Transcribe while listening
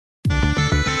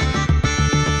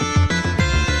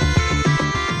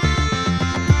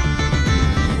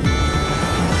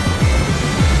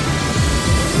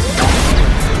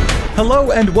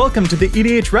Hello and welcome to the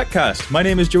EDHRECast. My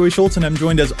name is Joey Schultz and I'm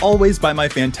joined as always by my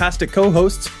fantastic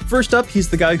co-hosts. First up, he's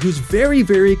the guy who's very,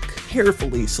 very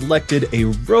carefully selected a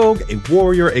rogue, a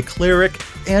warrior, a cleric,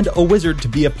 and a wizard to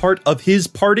be a part of his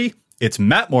party. It's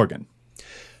Matt Morgan.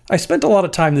 I spent a lot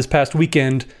of time this past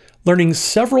weekend learning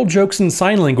several jokes in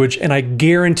sign language, and I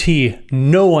guarantee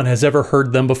no one has ever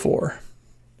heard them before.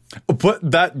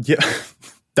 But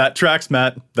that tracks,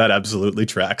 Matt. That absolutely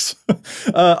tracks.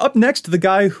 Up next, the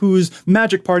guy whose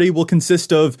magic party will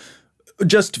consist of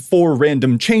just 4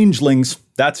 random changelings.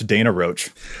 That's Dana Roach.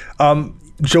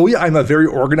 Joey, I'm a very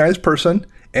organized person,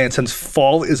 and since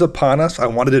fall is upon us, I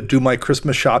wanted to do my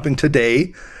Christmas shopping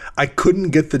today. I couldn't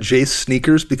get the Jace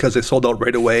sneakers because they sold out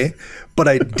right away, but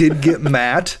I did get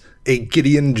Matt a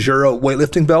Gideon Jura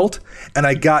weightlifting belt, and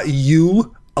I got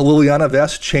you a Liliana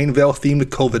Vest chainveil themed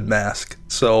COVID mask.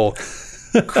 So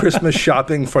Christmas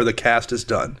shopping for the cast is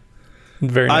done.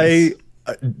 Very nice.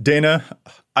 Dana,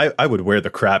 I would wear the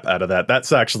crap out of that. That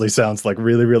actually sounds like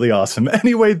really, really awesome.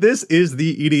 Anyway, this is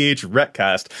the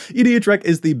EDHRECast. EDHREC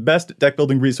is the best deck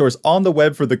building resource on the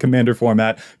web for the Commander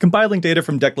format, compiling data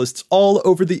from deck lists all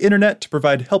over the internet to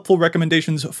provide helpful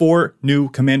recommendations for new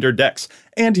Commander decks.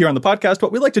 And here on the podcast,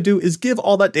 what we like to do is give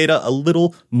all that data a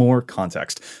little more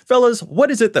context. Fellas,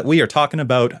 what is it that we are talking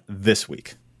about this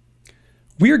week?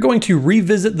 We are going to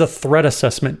revisit the threat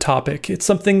assessment topic. It's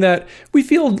something that we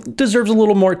feel deserves a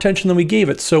little more attention than we gave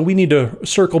it, so we need to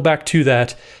circle back to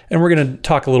that, and we're going to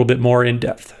talk a little bit more in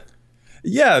depth.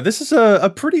 Yeah, this is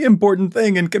a pretty important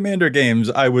thing in Commander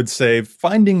games, I would say.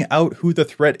 Finding out who the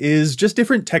threat is, just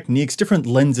different techniques, different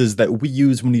lenses that we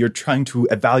use when you're trying to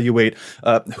evaluate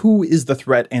who is the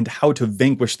threat and how to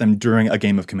vanquish them during a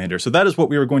game of Commander. So that is what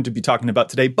we are going to be talking about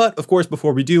today. But of course,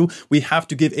 before we do, we have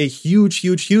to give a huge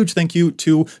thank you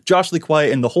to Josh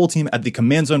Lequai and the whole team at the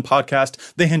Command Zone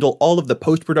podcast. They handle all of the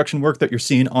post-production work that you're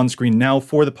seeing on screen now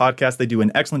for the podcast. They do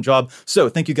an excellent job. So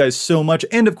thank you guys so much.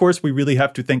 And of course, we really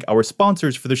have to thank our sponsors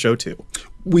for the show too.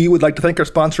 We would like to thank our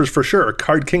sponsors for sure,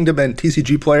 Card Kingdom and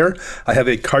TCG Player. I have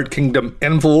a Card Kingdom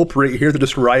envelope right here that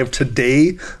just arrived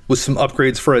today with some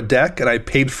upgrades for a deck, and I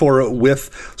paid for it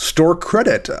with store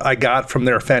credit I got from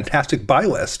their fantastic buy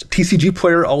list. TCG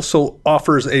Player also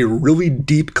offers a really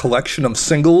deep collection of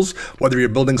singles, whether you're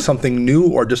building something new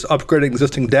or just upgrading an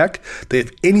existing deck. They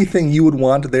have anything you would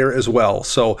want there as well.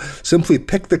 So simply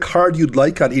pick the card you'd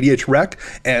like on EDHREC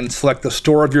and select the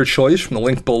store of your choice from the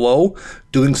link below.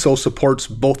 Doing so supports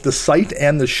both the site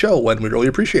and the show, and we really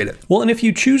appreciate it. Well, and if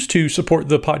you choose to support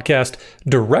the podcast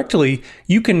directly,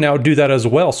 you can now do that as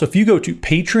well. So if you go to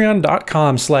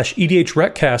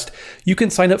patreon.com/EDHRECast, you can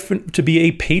sign up to be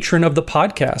a patron of the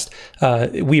podcast.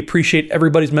 We appreciate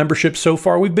everybody's membership so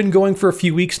far. We've been going for a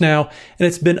few weeks now, and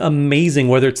it's been amazing,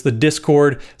 whether it's the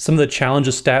Discord, some of the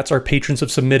challenges stats our patrons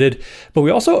have submitted, but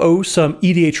we also owe some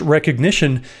EDH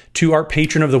recognition to our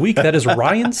patron of the week. That is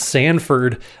Ryan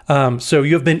Sanford. So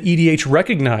you have been EDH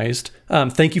recognized.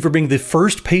 Thank you for being the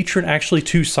first patron actually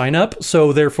to sign up.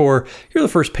 So therefore, you're the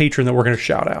first patron that we're going to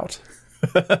shout out.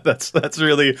 That's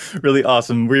really, really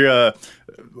awesome.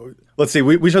 Let's see,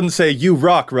 we shouldn't say you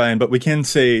rock, Ryan, but we can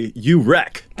say you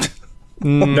wreck.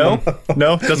 No,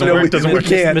 doesn't work. Doesn't work.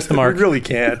 Missed the mark. We really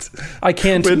can't. I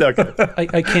can't.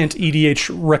 I can't EDH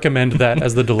recommend that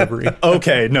as the delivery.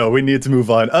 Okay, no, we need to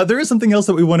move on. There is something else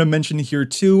that we want to mention here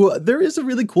too. There is a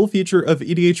really cool feature of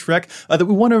EDHREC that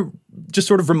we want to just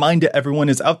sort of remind everyone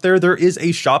is out there. There is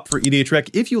a shop for EDHREC.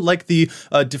 If you like the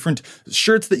different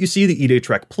shirts that you see, the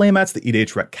EDHREC playmats, the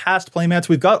EDHRECast playmats,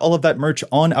 we've got all of that merch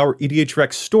on our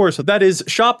EDHREC store. So that is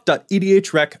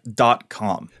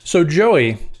shop.edhrec.com. So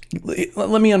Joey,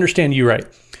 let me understand you right.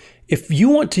 If you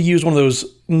want to use one of those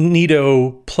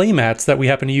neato playmats that we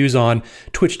happen to use on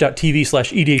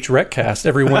twitch.tv/EDHRECast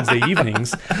every Wednesday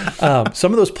evenings,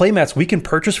 some of those playmats we can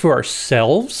purchase for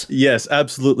ourselves? Yes,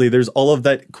 absolutely. There's all of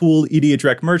that cool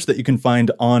EDHREC merch that you can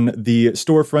find on the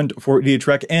storefront for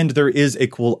EDHREC, and there is a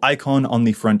cool icon on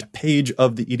the front page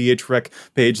of the EDHREC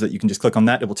page that you can just click on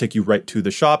that. It will take you right to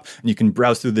the shop, and you can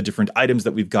browse through the different items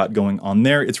that we've got going on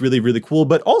there. It's really, really cool.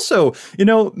 But also,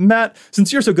 Matt,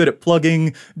 since you're so good at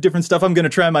plugging different stuff, I'm going to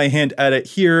try my hand at it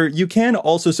here. You can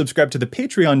also subscribe to the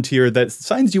Patreon tier that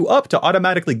signs you up to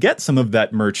automatically get some of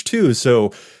that merch too.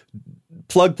 So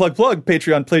plug,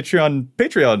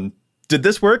 Patreon. Did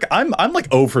this work? I'm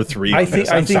like 0 for 3. I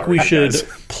think we should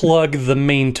plug the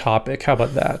main topic. How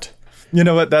about that? You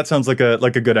know what? That sounds like a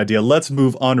good idea. Let's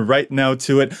move on right now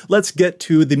to it. Let's get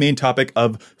to the main topic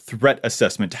of threat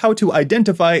assessment, how to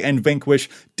identify and vanquish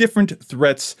different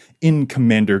threats in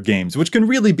Commander games, which can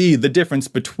really be the difference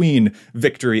between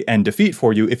victory and defeat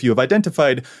for you if you have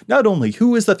identified not only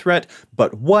who is the threat,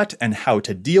 but what and how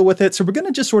to deal with it. So we're going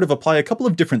to just sort of apply a couple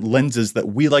of different lenses that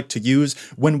we like to use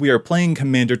when we are playing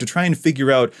Commander to try and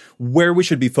figure out where we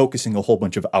should be focusing a whole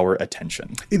bunch of our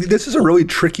attention. This is a really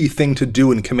tricky thing to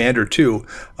do in Commander too.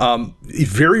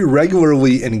 Very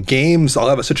regularly in games, I'll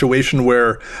have a situation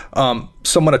where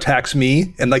someone attacks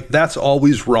me, and like that's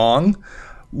always wrong.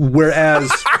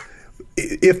 Whereas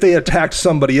if they attacked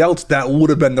somebody else, that would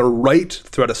have been the right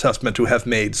threat assessment to have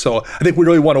made. So I think we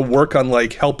really want to work on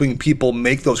like helping people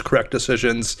make those correct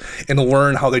decisions and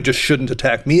learn how they just shouldn't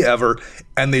attack me ever,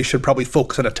 and they should probably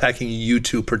focus on attacking you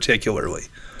two particularly.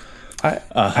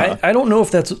 I don't know if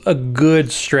that's a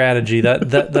good strategy. That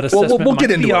assessment. We'll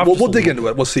get into it. We'll dig into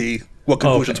it. We'll see what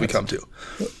conclusions we come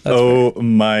to.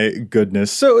 My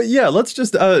goodness. So yeah, let's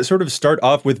just sort of start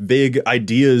off with vague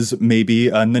ideas maybe,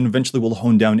 and then eventually we'll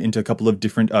hone down into a couple of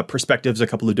different perspectives, a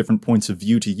couple of different points of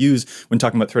view to use when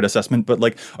talking about threat assessment. But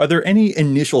like, are there any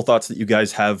initial thoughts that you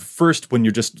guys have first when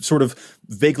you're just sort of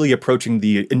vaguely approaching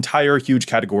the entire huge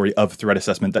category of threat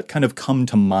assessment that kind of come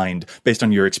to mind based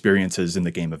on your experiences in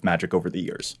the game of Magic over the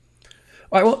years?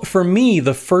 Well, for me,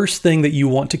 the first thing that you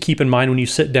want to keep in mind when you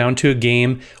sit down to a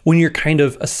game, when you're kind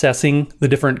of assessing the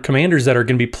different commanders that are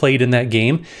going to be played in that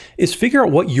game, is figure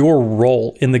out what your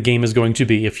role in the game is going to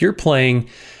be. If you're playing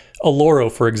Aloro,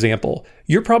 for example,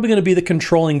 you're probably going to be the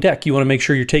controlling deck. You want to make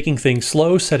sure you're taking things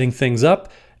slow, setting things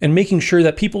up, and making sure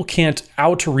that people can't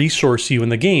out-resource you in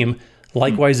the game.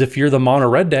 Likewise, if you're the mono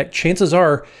red deck, chances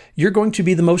are you're going to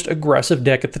be the most aggressive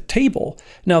deck at the table.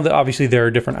 Now, obviously, there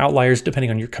are different outliers depending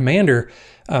on your commander,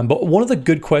 but one of the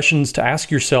good questions to ask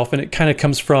yourself, and it kind of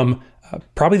comes from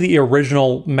probably the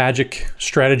original Magic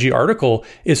strategy article,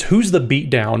 is who's the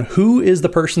beatdown? Who is the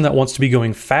person that wants to be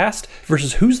going fast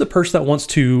versus who's the person that wants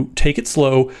to take it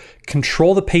slow,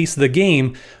 control the pace of the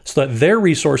game so that their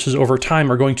resources over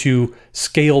time are going to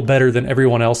scale better than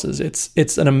everyone else's.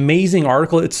 It's an amazing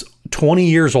article. It's 20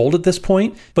 years old at this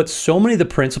point, but so many of the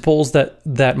principles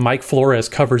that Mike Flores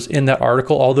covers in that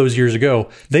article all those years ago,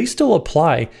 they still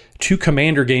apply to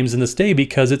Commander games in this day,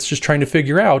 because it's just trying to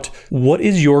figure out what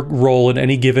is your role in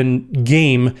any given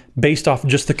game based off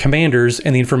just the commanders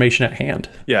and the information at hand.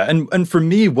 Yeah, and for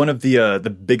me, one of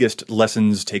the biggest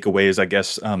lessons, takeaways, I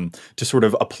guess, to sort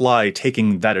of apply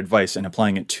taking that advice and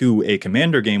applying it to a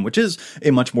Commander game, which is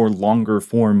a much more longer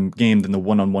form game than the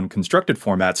one-on-one constructed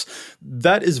formats,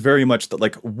 that is very much that,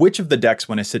 like, which of the decks,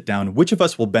 when I sit down, which of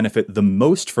us will benefit the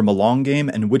most from a long game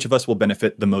and which of us will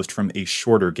benefit the most from a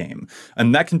shorter game.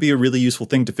 And that can be a really useful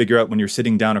thing to figure out when you're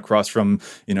sitting down across from,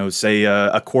 you know, say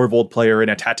a Korvold player and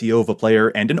a Tatiova player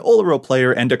and an Olero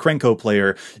player and a Krenko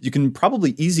player. You can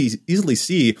probably easily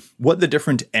see what the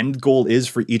different end goal is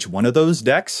for each one of those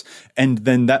decks, and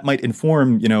then that might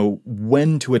inform, you know,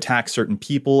 when to attack certain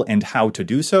people and how to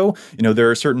do so. You know, there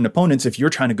are certain opponents, if you're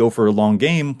trying to go for a long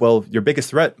game, well, your biggest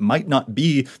threat might not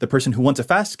be the person who wants a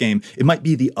fast game. It might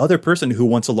be the other person who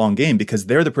wants a long game, because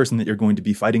they're the person that you're going to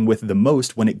be fighting with the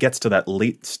most when it gets to that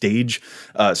late stage.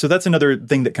 So that's another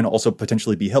thing that can also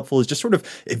potentially be helpful, is just sort of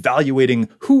evaluating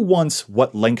who wants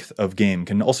what length of game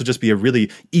can also just be a really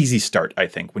easy start, I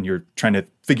think, when you're trying to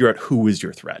figure out who is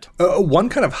your threat. One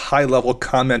kind of high-level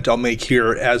comment I'll make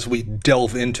here as we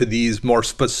delve into these more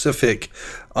specific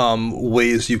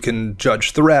ways you can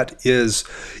judge threat is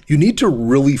you need to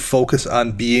really focus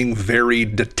on being very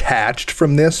detached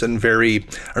from this and very,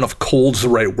 I don't know if cold's the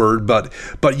right word, but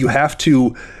you have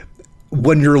to,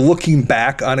 when you're looking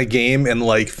back on a game and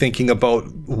like thinking about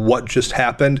what just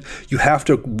happened, you have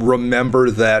to remember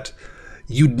that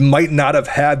you might not have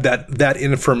had that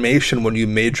information when you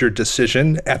made your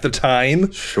decision at the time.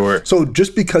 Sure. So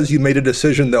just because you made a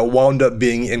decision that wound up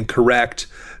being incorrect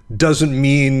doesn't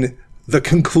mean the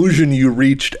conclusion you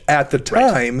reached at the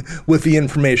time with the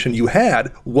information you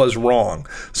had was wrong.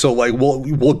 So like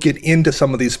we'll get into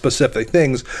some of these specific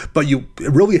things, but you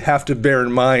really have to bear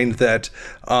in mind that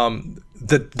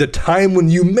the time when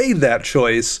you made that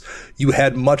choice, you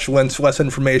had much less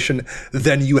information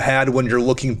than you had when you're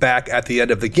looking back at the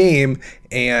end of the game.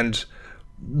 And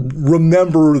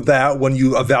remember that when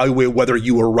you evaluate whether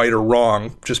you were right or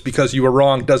wrong. Just because you were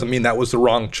wrong doesn't mean that was the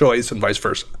wrong choice, and vice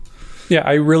versa. Yeah,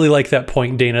 I really like that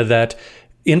point, Dana, that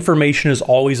information is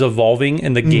always evolving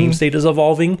and the game state is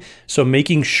evolving. So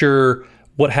making sure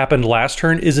what happened last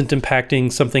turn isn't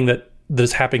impacting something that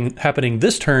is happening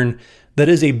this turn that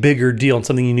is a bigger deal and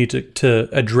something you need to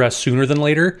address sooner than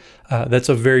later. That's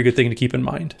a very good thing to keep in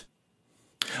mind.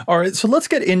 All right, so let's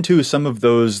get into some of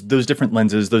those different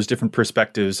lenses, those different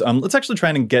perspectives. Let's actually try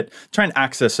and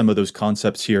access some of those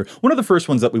concepts here. One of the first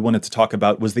ones that we wanted to talk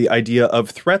about was the idea of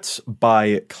threats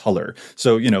by color.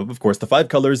 So, of course, the 5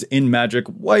 colors in Magic: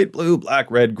 white, blue, black,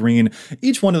 red, green.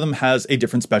 Each one of them has a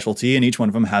different specialty, and each one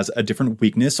of them has a different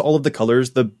weakness. All of the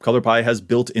colors, the color pie has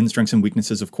built-in strengths and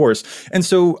weaknesses, of course. And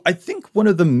so I think one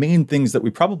of the main things that we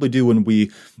probably do when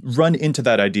we run into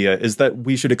that idea is that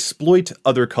we should exploit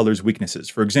other colors' weaknesses.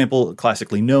 For example,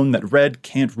 classically known that red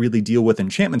can't really deal with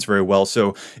enchantments very well,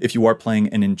 so if you are playing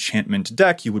an enchantment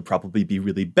deck, you would probably be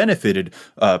really benefited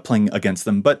playing against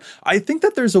them. But I think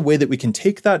that there's a way that we can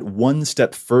take that one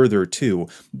step further too,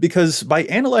 because by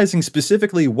analyzing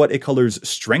specifically what a color's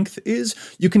strength is,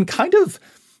 you can kind of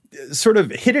sort of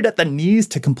hit it at the knees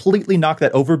to completely knock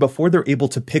that over before they're able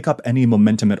to pick up any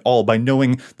momentum at all, by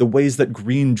knowing the ways that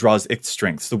green draws its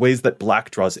strengths, the ways that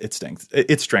black draws its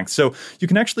strengths. So you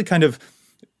can actually kind of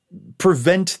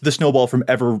prevent the snowball from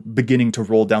ever beginning to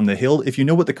roll down the hill if you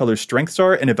know what the color's strengths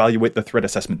are and evaluate the threat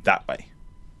assessment that way.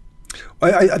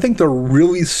 I think the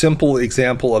really simple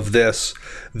example of this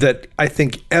that I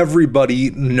think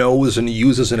everybody knows and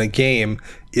uses in a game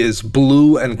is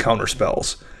blue and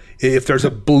counterspells. If there's a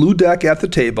blue deck at the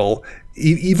table,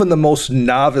 even the most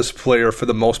novice player, for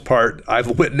the most part,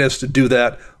 I've witnessed do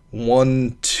that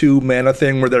 1-2 mana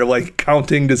thing where they're like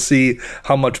counting to see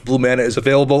how much blue mana is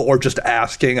available, or just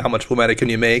asking how much blue mana can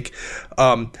you make,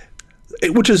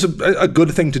 which is a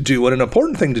good thing to do and an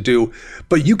important thing to do.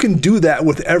 But you can do that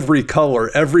with every color.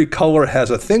 Every color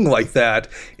has a thing like that,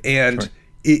 and sure,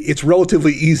 it's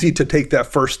relatively easy to take that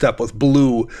first step with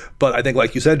blue. But I think,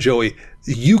 like you said, Joey,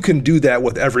 you can do that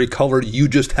with every color. You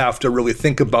just have to really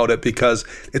think about it, because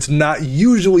it's not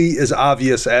usually as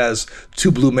obvious as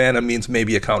 2 blue mana means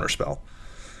maybe a counterspell.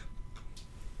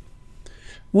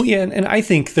 Well, yeah, and I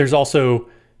think there's also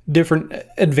different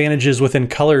advantages within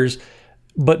colors.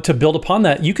 But to build upon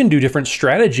that, you can do different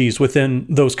strategies within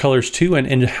those colors too,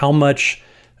 and how much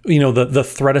the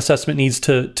threat assessment needs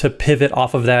to pivot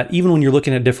off of that, even when you're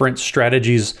looking at different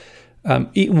strategies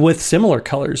with similar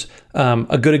colors.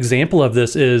 A good example of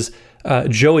this is,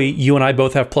 Joey, you and I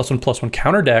both have +1/+1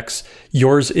 counter decks.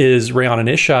 Yours is Rayon and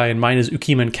Ishai, and mine is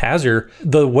Ukima and Khazir.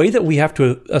 The way that we have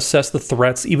to assess the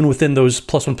threats, even within those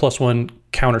 +1/+1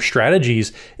 counter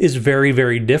strategies, is very,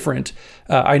 very different.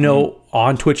 I know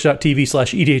on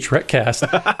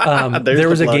twitch.tv/EDHRECast, there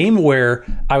was a game where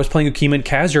I was playing Ukima and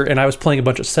Khazir, and I was playing a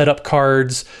bunch of setup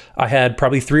cards. I had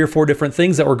probably 3 or 4 different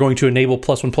things that were going to enable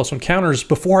 +1/+1 counters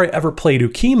before I ever played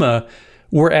Ukima.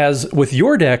 Whereas with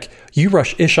your deck, you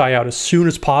rush Ishai out as soon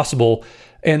as possible,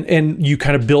 and you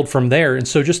kind of build from there. And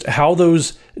so just how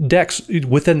those decks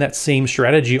within that same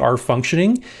strategy are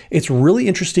functioning, it's really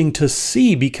interesting to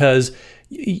see, because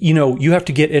you have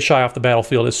to get Ishai off the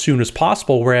battlefield as soon as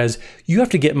possible, whereas you have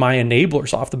to get my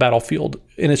enablers off the battlefield.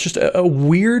 And it's just a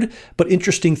weird but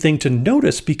interesting thing to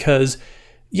notice, because,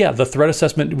 yeah, the threat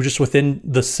assessment just within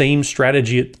the same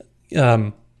strategy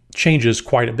changes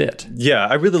quite a bit. Yeah,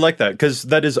 I really like that, because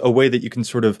that is a way that you can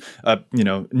sort of,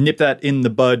 nip that in the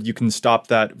bud. You can stop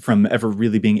that from ever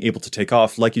really being able to take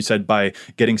off, like you said, by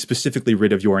getting specifically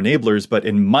rid of your enablers. But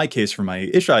in my case, for my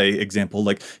Ishai example,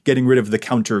 like getting rid of the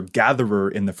counter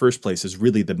gatherer in the first place is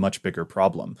really the much bigger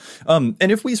problem. And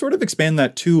if we sort of expand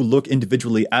that to look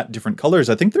individually at different colors,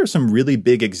 I think there are some really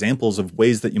big examples of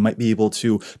ways that you might be able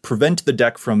to prevent the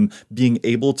deck from being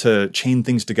able to chain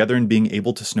things together and being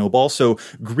able to snowball. So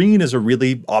green is a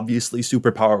really obviously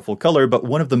super powerful color, but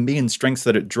one of the main strengths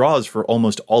that it draws for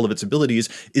almost all of its abilities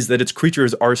is that its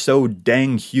creatures are so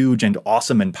dang huge and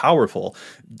awesome and powerful.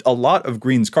 A lot of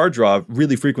green's card draw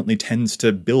really frequently tends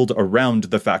to build around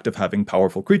the fact of having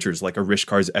powerful creatures, like a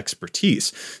Rishkar's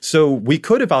Expertise. So we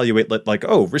could evaluate like,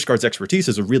 oh, Rishkar's Expertise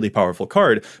is a really powerful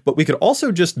card, but we could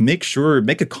also just make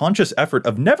a conscious effort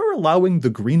of never allowing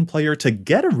the green player to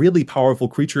get a really powerful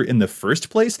creature in the first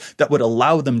place that would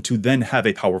allow them to then have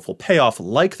a powerful payoff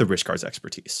like the Rishkar's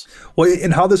Expertise. Well,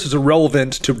 and how this is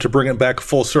relevant to bring it back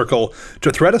full circle to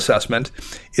threat assessment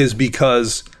is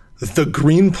because the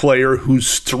green player whose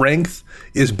strength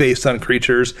is based on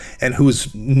creatures and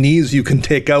whose knees you can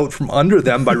take out from under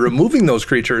them by removing those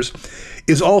creatures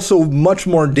is also much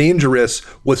more dangerous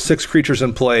with 6 creatures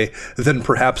in play than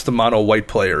perhaps the mono white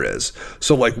player is.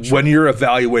 So like when you're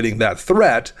evaluating that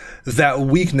threat, that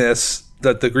weakness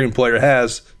that the green player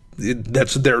has,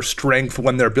 that's their strength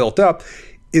when they're built up,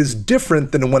 is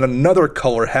different than when another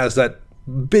color has that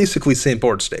basically same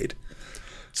board state.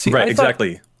 See, right,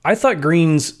 exactly. I thought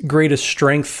green's greatest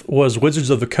strength was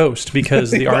Wizards of the Coast, because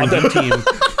the R&D team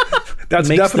that's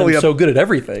makes definitely them so good at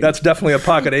everything. That's definitely a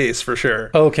pocket ace for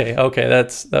sure. Okay,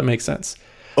 that makes sense.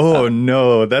 Oh,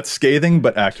 no, that's scathing,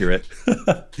 but accurate.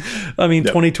 I mean,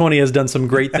 2020 has done some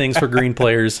great things for green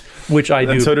players, which I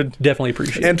do definitely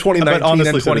appreciate. And 2019 honestly,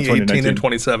 and 2018 and 2019.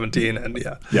 2017. And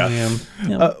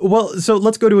Yeah. Well, so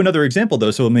let's go to another example,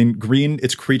 though. So, I mean, green,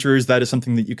 it's creatures. That is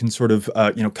something that you can sort of,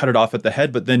 cut it off at the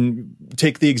head. But then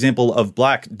take the example of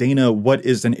black. Dana, what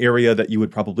is an area that you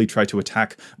would probably try to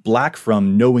attack black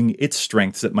from, knowing its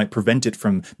strengths that might prevent it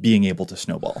from being able to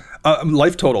snowball?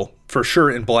 Life total, for sure,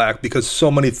 in black, because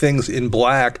so many things in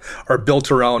black are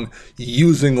built around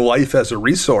using life as a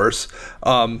resource.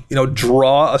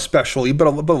 Draw especially, but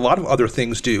a lot of other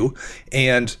things do.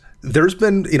 And there's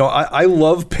been, I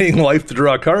love paying life to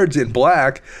draw cards in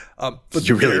black. But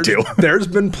you really do. There's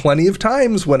been plenty of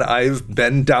times when I've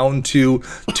been down to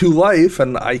 2 life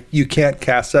and you can't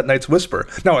cast that Night's Whisper.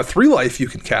 Now at 3 life you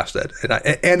can cast it,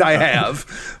 and I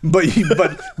have,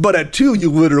 but at 2 you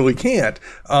literally can't.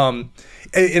 And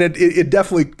it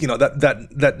definitely,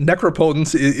 that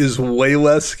necropotence is way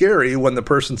less scary when the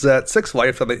person's at 6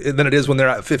 life than it is when they're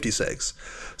at 56.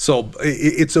 So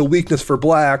it's a weakness for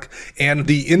black, and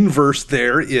the inverse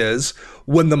there is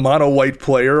when the mono white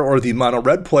player or the mono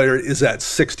red player is at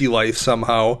 60 life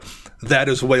somehow. That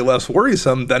is way less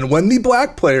worrisome than when the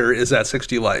black player is at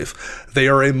 60 life. They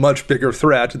are a much bigger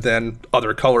threat than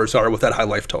other colors are with that high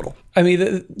life total. I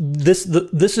mean, this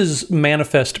is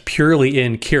manifest purely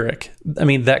in Keurig. I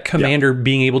mean, that commander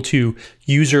being able to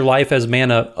use your life as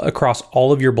mana across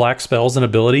all of your black spells and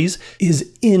abilities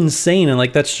is insane. And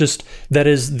like, that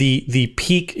is the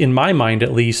peak, in my mind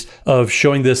at least, of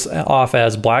showing this off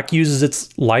as black uses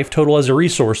its life total as a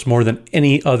resource more than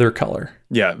any other color.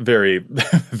 Yeah, very,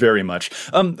 very much.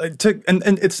 And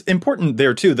it's important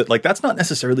there too that like that's not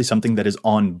necessarily something that is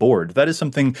on board. That is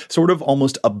something sort of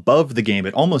almost above the game.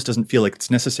 It almost doesn't feel like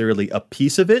it's necessarily a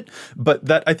piece of it. But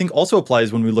that I think also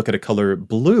applies when we look at a color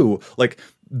blue. Like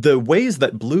the ways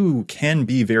that blue can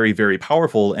be very, very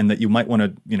powerful, and that you might want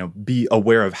to, be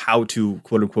aware of how to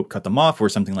quote unquote cut them off or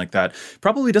something like that,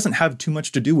 probably doesn't have too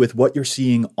much to do with what you're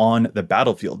seeing on the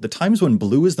battlefield. The times when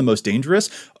blue is the most dangerous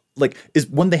is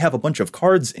when they have a bunch of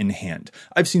cards in hand.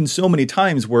 I've seen so many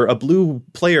times where a blue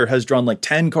player has drawn like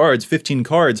 10 cards, 15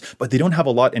 cards, but they don't have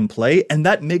a lot in play, and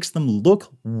that makes them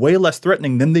look way less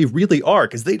threatening than they really are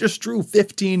because they just drew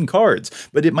 15 cards.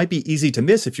 But it might be easy to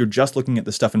miss if you're just looking at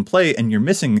the stuff in play and you're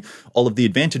missing all of the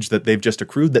advantage that they've just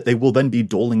accrued that they will then be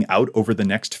doling out over the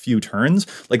next few turns.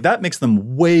 Like that makes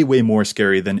them way, way more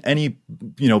scary than any,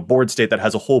 board state that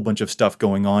has a whole bunch of stuff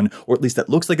going on, or at least that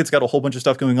looks like it's got a whole bunch of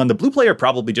stuff going on. The blue player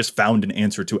probably just found an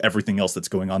answer to everything else that's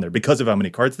going on there because of how many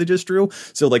cards they just drew.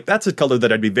 So like that's a color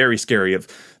that I'd be very scary of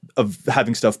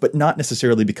having stuff, but not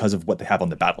necessarily because of what they have on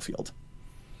the battlefield.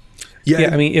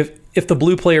 Yeah, I mean, if the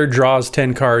blue player draws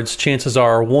 10 cards, chances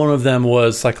are one of them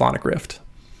was Cyclonic Rift.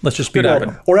 Let's just be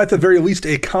open. Or at the very least,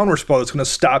 a counter spell that's going to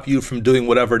stop you from doing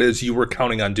whatever it is you were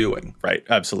counting on doing. Right,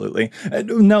 absolutely.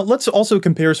 Now, let's also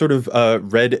compare sort of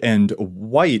red and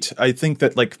white. I think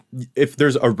that, if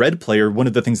there's a red player, one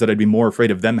of the things that I'd be more afraid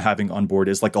of them having on board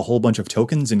is, a whole bunch of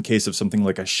tokens in case of something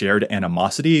like a shared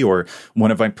animosity, or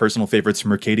one of my personal favorites,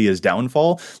 Mercadia's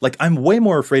Downfall. I'm way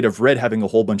more afraid of red having a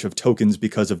whole bunch of tokens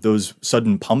because of those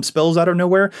sudden pump spells out of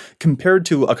nowhere, compared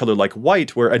to a color like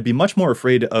white, where I'd be much more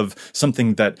afraid of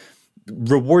something that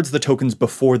rewards the tokens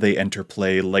before they enter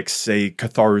play, like, say,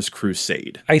 Cathar's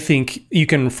Crusade. I think you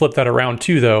can flip that around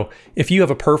too, though. If you have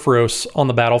a Perforos on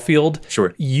the battlefield,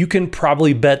 sure, you can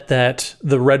probably bet that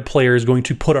the red player is going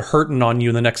to put a hurtin' on you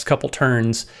in the next couple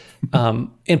turns. And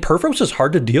Perforos is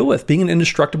hard to deal with. Being an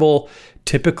indestructible,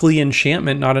 typically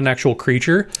enchantment, not an actual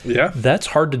creature, that's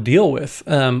hard to deal with.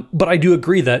 But I do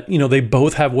agree that, they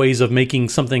both have ways of making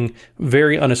something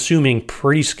very unassuming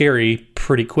pretty scary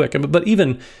pretty quick. But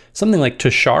even something like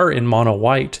Tashar in mono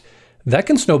white, that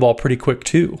can snowball pretty quick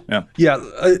too. Yeah.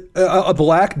 A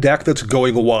black deck that's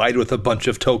going wide with a bunch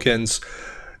of tokens,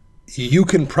 you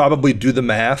can probably do the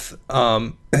math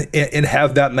and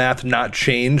have that math not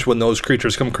change when those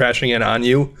creatures come crashing in on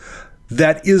you.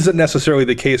 That isn't necessarily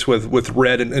the case with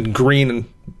red and green, and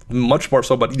much more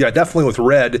so, but yeah, definitely with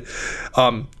red.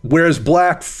 Whereas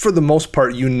black, for the most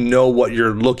part, what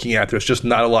you're looking at. There's just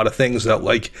not a lot of things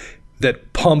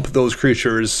that pump those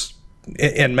creatures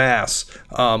en masse,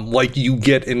 like you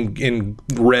get in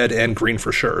red and green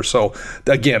for sure. So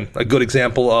again, a good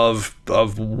example of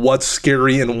of what's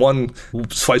scary in one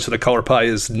slice of the color pie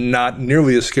is not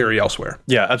nearly as scary elsewhere.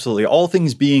 Yeah, absolutely. All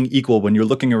things being equal, when you're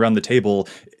looking around the table,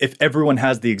 if everyone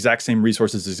has the exact same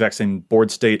resources, the exact same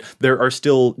board state, there are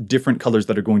still different colors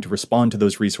that are going to respond to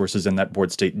those resources and that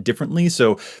board state differently.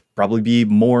 So probably be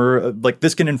more like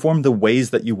this can inform the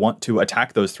ways that you want to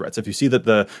attack those threats. If you see that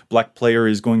the black player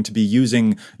is going to be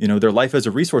using, their life as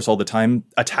a resource all the time,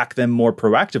 attack them more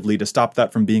proactively to stop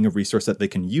that from being a resource that they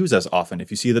can use as often.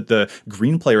 If you see that the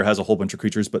green player has a whole bunch of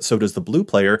creatures, but so does the blue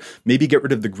player, maybe get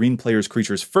rid of the green player's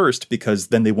creatures first, because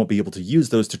then they won't be able to use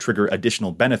those to trigger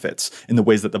additional benefits in the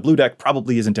ways that the blue deck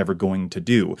probably isn't ever going to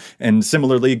do. And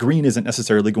similarly, green isn't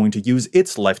necessarily going to use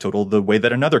its life total the way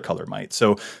that another color might.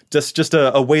 So just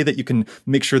a way that you can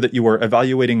make sure that you are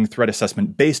evaluating threat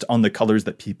assessment based on the colors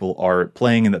that people are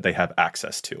playing and that they have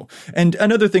access to. And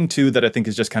another thing too that I think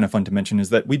is just kind of fun to mention is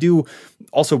that we do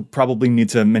also probably need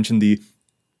to mention the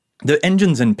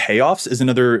engines and payoffs is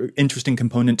another interesting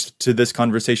component to this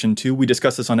conversation too. We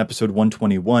discussed this on episode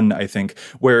 121, I think,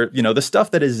 where, the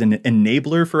stuff that is an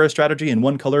enabler for a strategy in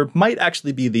one color might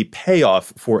actually be the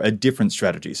payoff for a different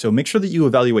strategy. So make sure that you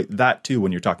evaluate that too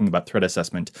when you're talking about threat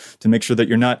assessment, to make sure that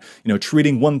you're not,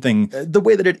 treating one thing the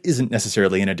way that it isn't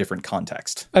necessarily in a different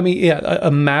context. I mean, yeah,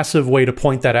 a massive way to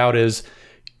point that out is,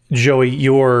 Joey,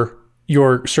 your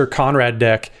Sir Conrad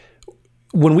deck.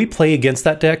 When we play against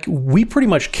that deck, we pretty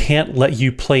much can't let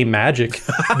you play Magic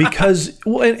because,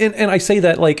 and I say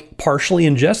that like partially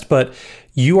in jest, but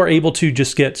you are able to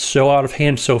just get so out of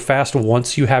hand so fast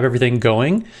once you have everything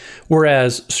going.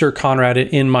 Whereas Sir Conrad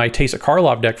in my Teysa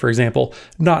Karlov deck, for example,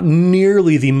 not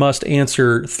nearly the must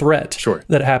answer threat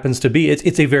that it happens to be.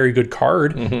 It's a very good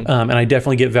card, and I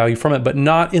definitely get value from it, but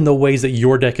not in the ways that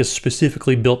your deck is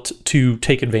specifically built to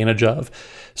take advantage of.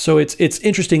 So it's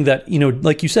interesting that,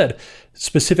 like you said,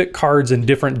 specific cards in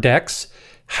different decks,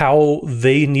 how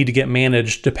they need to get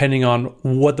managed depending on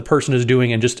what the person is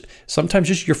doing and just sometimes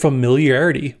just your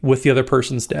familiarity with the other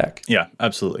person's deck. Yeah,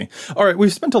 absolutely. All right,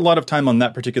 we've spent a lot of time on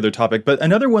that particular topic, but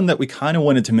another one that we kind of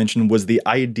wanted to mention was the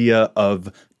idea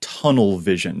of tunnel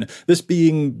vision. This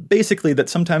being basically that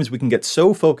sometimes we can get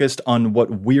so focused on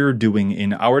what we're doing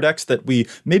in our decks that we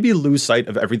maybe lose sight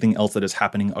of everything else that is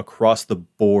happening across the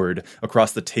board,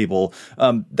 across the table.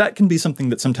 That can be something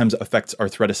that sometimes affects our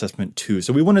threat assessment too.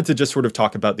 So we wanted to just sort of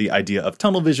talk about the idea of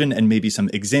tunnel vision and maybe some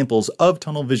examples of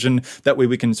tunnel vision. That way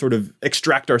we can sort of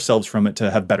extract ourselves from it to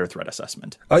have better threat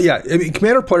assessment. Yeah, I mean,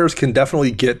 Commander players can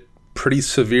definitely get pretty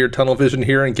severe tunnel vision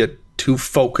here and get too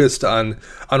focused on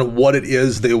what it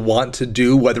is they want to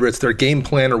do, whether it's their game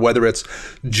plan or whether it's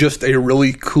just a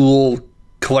really cool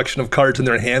collection of cards in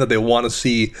their hand that they want to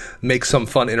see make some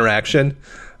fun interaction.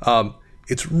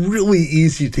 It's really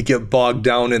easy to get bogged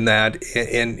down in that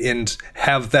and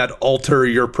have that alter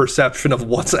your perception of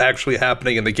what's actually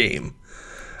happening in the game.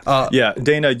 Yeah,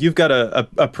 Dana, you've got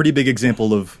a pretty big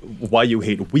example of why you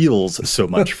hate wheels so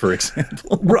much, for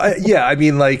example. Right, yeah, I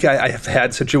mean, like, I have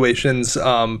had situations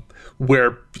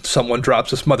where someone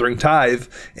drops a Smothering Tithe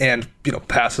and,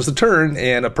 passes the turn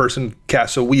and a person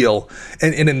casts a wheel.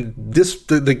 And in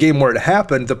the game where it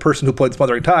happened, the person who played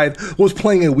Smothering Tithe was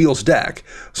playing a wheels deck.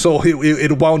 So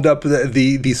it wound up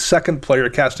the second player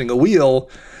casting a wheel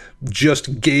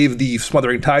just gave the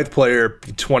Smothering Tithe player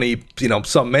 20,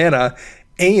 some mana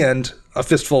and a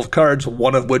fistful of cards,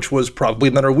 one of which was probably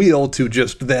another wheel to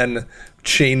just then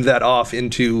chain that off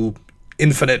into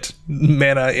infinite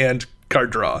mana and card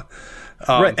draw.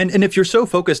 Right, and if you're so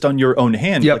focused on your own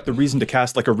hand, like the reason to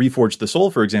cast like a Reforge the Soul,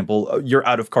 for example, you're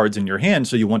out of cards in your hand,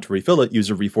 so you want to refill it,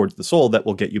 use a Reforge the Soul, that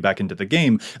will get you back into the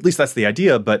game. At least that's the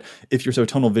idea, but if you're so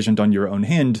tunnel visioned on your own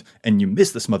hand and you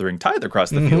miss the Smothering Tithe across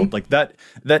the field, like that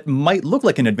might look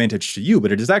like an advantage to you,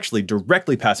 but it is actually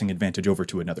directly passing advantage over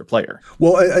to another player.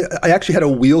 Well, I actually had a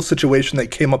wheel situation that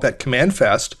came up at Command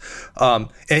Fest,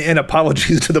 and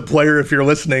apologies to the player if you're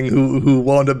listening who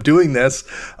wound up doing this,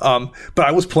 but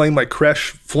I was playing my Crash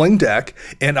Fling deck,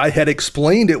 and I had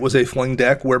explained it was a fling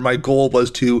deck where my goal was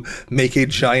to make a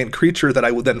giant creature that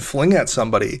I would then fling at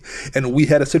somebody. And we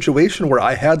had a situation where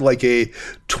I had like a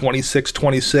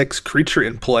 26/26 creature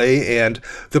in play, and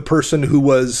the person who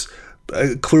was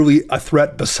clearly a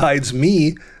threat besides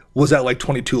me was at like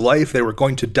 22 life. They were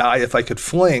going to die if I could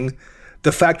fling.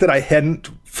 The fact that I hadn't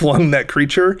flung that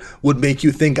creature would make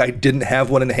you think I didn't have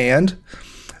one in hand.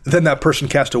 Then that person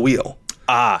cast a wheel.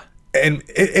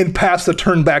 And passed the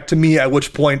turn back to me, at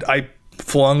which point I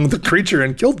flung the creature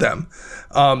and killed them.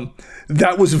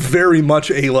 That was very much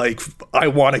I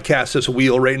want to cast this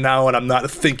wheel right now, and I'm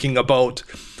not thinking about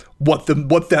what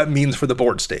that means for the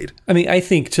board state. I mean, I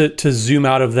think to zoom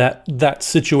out of that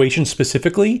situation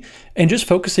specifically and just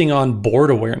focusing on board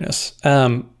awareness.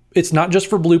 it's not just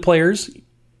for blue players.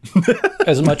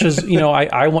 As much as,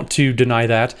 I want to deny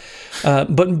that.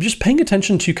 But just paying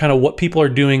attention to kind of what people are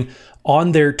doing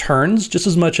on their turns, just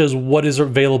as much as what is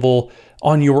available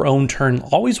on your own turn.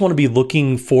 Always want to be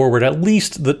looking forward, at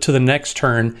least to the next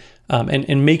turn,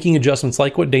 and making adjustments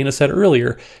like what Dana said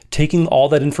earlier, taking all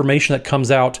that information that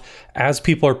comes out as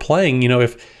people are playing.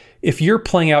 If you're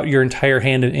playing out your entire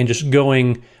hand and just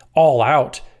going all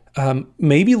out,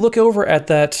 maybe look over at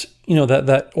that,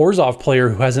 that Orzhov player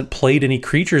who hasn't played any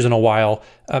creatures in a while.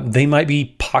 They might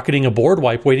be pocketing a board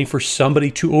wipe, waiting for somebody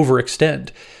to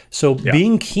overextend. So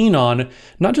being keen on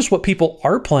not just what people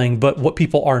are playing, but what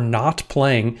people are not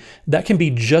playing, that can be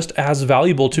just as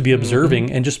valuable to be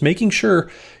observing and just making sure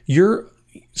you're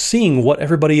seeing what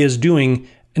everybody is doing,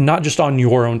 and not just on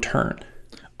your own turn.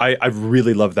 I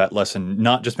really love that lesson,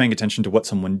 not just paying attention to what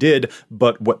someone did,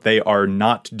 but what they are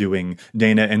not doing.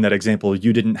 Dana, in that example,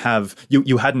 you didn't have,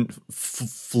 you hadn't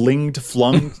flung. You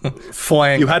hadn't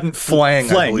flang. You had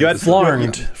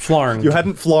flarnged. You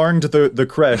hadn't flarnged the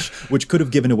Kresh, which could have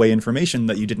given away information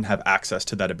that you didn't have access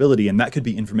to that ability, and that could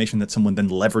be information that someone then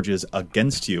leverages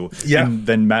against you. Yeah. And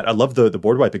then Matt, I love the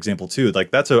board wipe example too. Like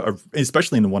that's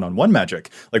especially in the one-on-one Magic,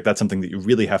 like that's something that you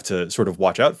really have to sort of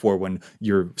watch out for when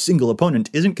your single opponent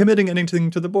isn't committing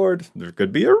anything to the board. There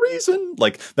could be a reason.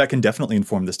 Like that can definitely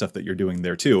inform the stuff that you're doing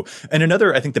there too. And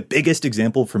another, I think the biggest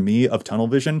example for me of tunnel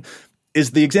vision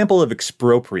is the example of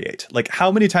expropriate. Like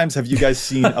how many times have you guys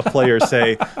seen a player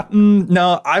say,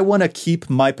 no, I want to keep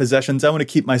my possessions. I want to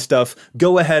keep my stuff.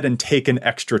 Go ahead and take an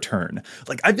extra turn.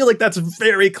 Like I feel like that's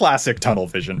very classic tunnel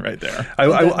vision right there.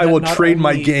 I will trade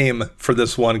my game for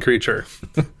this one creature.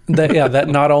 that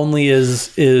not only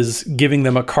is giving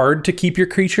them a card to keep your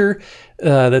creature,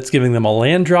 that's giving them a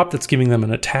land drop, that's giving them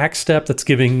an attack step, that's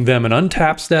giving them an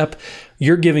untap step.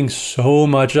 You're giving so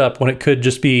much up when it could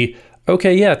just be,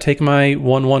 okay, yeah, take my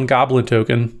 1/1 goblin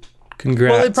token.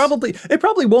 Congrats. Well, it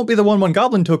probably won't be the 1/1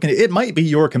 goblin token. It might be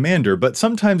your commander, but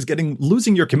sometimes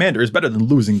losing your commander is better than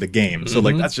losing the game. So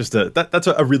like that's just that's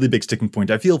a really big sticking point,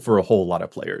 I feel, for a whole lot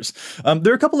of players.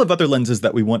 There are a couple of other lenses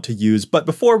that we want to use, but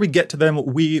before we get to them,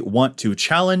 we want to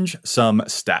challenge some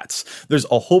stats. There's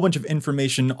a whole bunch of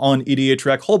information on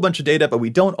EDHREC, whole bunch of data, but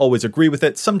we don't always agree with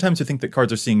it. Sometimes we think that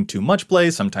cards are seeing too much play,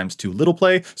 sometimes too little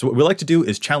play. So what we like to do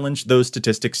is challenge those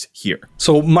statistics here.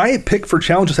 So my pick for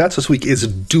challenge stats this week is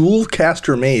Dualcaster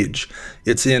Mage.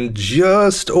 It's in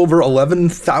just over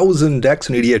 11,000 decks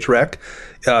in EDHREC.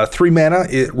 3 mana,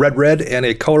 red, and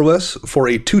a colorless for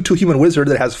a 2/2 human wizard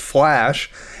that has flash.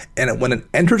 And when it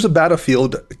enters a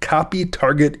battlefield, copy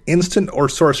target instant or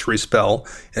sorcery spell,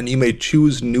 and you may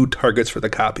choose new targets for the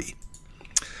copy.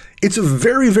 It's a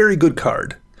very, very good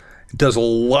card. It does a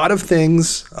lot of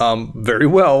things very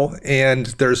well, and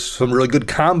there's some really good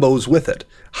combos with it.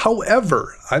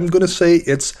 However, I'm going to say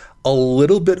it's a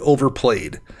little bit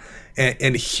overplayed.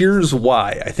 And here's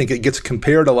why. I think it gets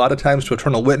compared a lot of times to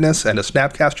Eternal Witness and a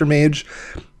Snapcaster Mage,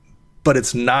 but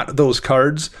it's not those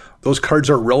cards. Those cards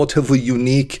are relatively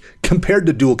unique compared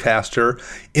to Dualcaster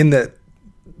in that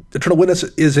Eternal Witness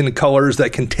is in colors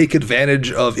that can take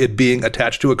advantage of it being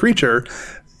attached to a creature.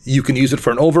 You can use it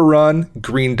for an overrun.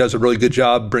 Green does a really good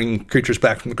job bringing creatures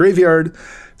back from the graveyard.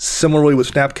 Similarly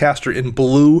with Snapcaster in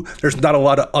blue, there's not a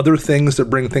lot of other things that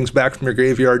bring things back from your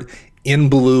graveyard. In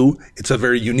blue, it's a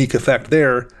very unique effect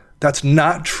there. That's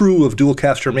not true of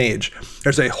Dualcaster Mage.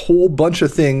 There's a whole bunch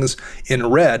of things in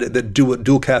red that do what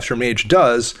Dualcaster Mage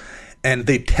does, and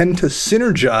they tend to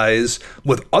synergize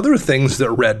with other things that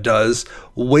red does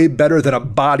way better than a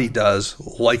body does,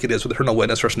 like it is with Eternal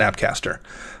Witness or Snapcaster.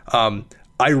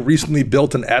 I recently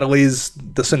built an Adelaide's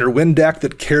the Cinder Wind deck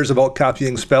that cares about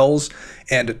copying spells,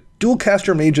 and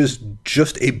Dualcaster Mage is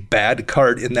just a bad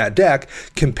card in that deck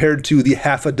compared to the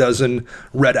half a dozen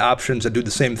red options that do the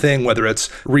same thing, whether it's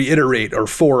Reiterate or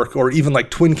Fork or even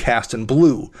like Twin Cast in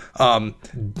blue.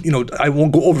 I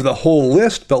won't go over the whole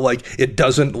list, but like it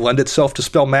doesn't lend itself to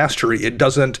spell mastery. It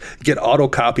doesn't get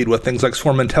auto-copied with things like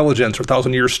Swarm Intelligence or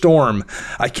Thousand Year Storm.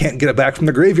 I can't get it back from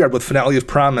the graveyard with Finale of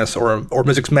Promise or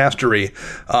Mizzix's Mastery.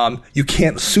 You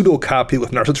can't pseudo-copy with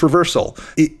Narset's Reversal.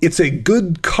 It's a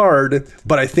good card,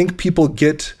 but I think people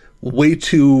get way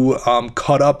too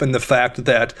caught up in the fact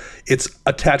that it's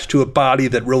attached to a body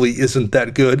that really isn't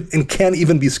that good and can't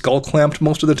even be skull clamped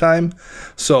most of the time.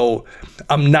 So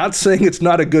I'm not saying it's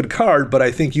not a good card, but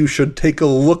I think you should take a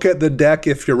look at the deck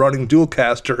if you're running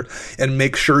Dualcaster and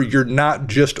make sure you're not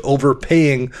just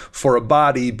overpaying for a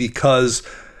body because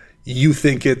you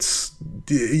think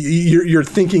you're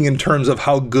thinking in terms of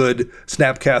how good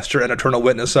Snapcaster and Eternal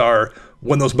Witness are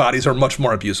when those bodies are much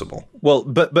more abusable. Well,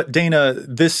 but Dana,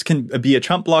 this can be a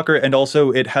chump blocker, and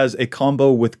also it has a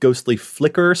combo with Ghostly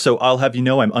Flicker, so I'll have you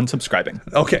know I'm unsubscribing.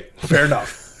 Okay, fair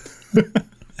enough.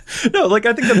 No, like,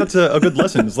 I think that's a good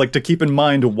lesson. It's like to keep in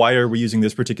mind, why are we using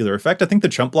this particular effect? I think the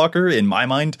chump blocker, in my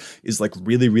mind, is like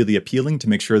really, really appealing to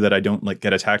make sure that I don't like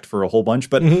get attacked for a whole bunch.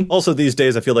 But also these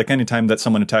days, I feel like anytime that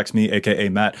someone attacks me, aka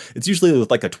Matt, it's usually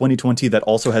with like a 20/20 that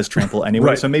also has trample anyway.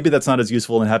 Right. So maybe that's not as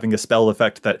useful in having a spell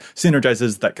effect that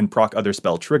synergizes, that can proc other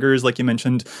spell triggers, like you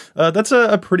mentioned. That's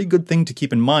a pretty good thing to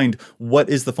keep in mind. What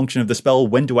is the function of the spell?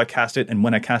 When do I cast it? And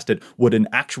when I cast it, would an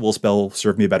actual spell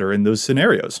serve me better in those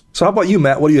scenarios? So how about you,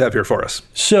 Matt? What do you have here for us?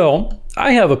 So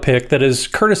I have a pick that is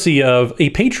courtesy of a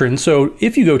patron. So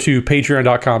if you go to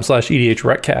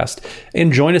patreon.com/EDHRECast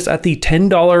and join us at the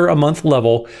 $10 a month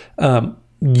level,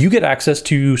 you get access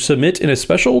to submit in a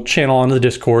special channel on the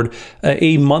Discord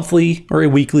a monthly or a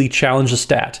weekly challenge a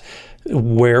stat,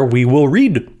 where we will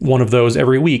read one of those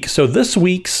every week. So this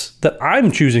week's that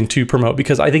I'm choosing to promote,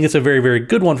 because I think it's a very, very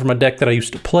good one from a deck that I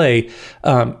used to play,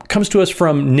 comes to us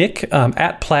from Nick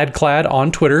at PlaidClad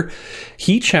on Twitter.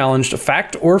 He challenged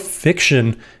Fact or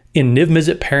Fiction in Niv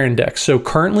Mizzet Perrin decks. So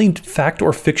currently, Fact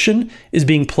or Fiction is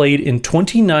being played in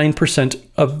 29%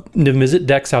 of Niv Mizzet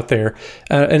decks out there.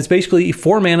 And it's basically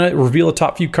 4 mana, reveal the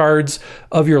top few cards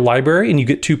of your library, and you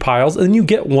get 2 piles, and then you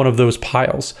get one of those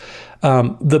piles.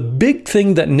 The big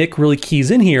thing that Nick really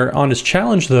keys in here on his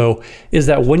challenge, though, is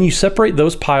that when you separate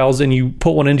those piles and you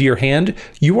put one into your hand,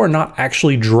 you are not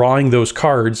actually drawing those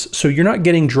cards. So you're not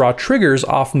getting draw triggers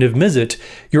off Niv Mizzet.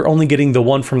 You're only getting the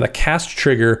one from the cast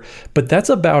trigger, but that's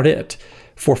about it.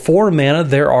 For 4 mana,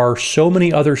 there are so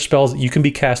many other spells that you can be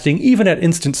casting, even at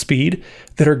instant speed,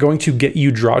 that are going to get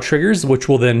you draw triggers, which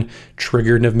will then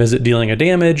trigger Niv Mizzet dealing a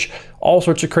damage. All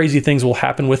sorts of crazy things will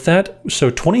happen with that. So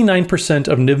 29%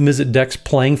 of Niv Mizzet decks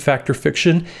playing Fact or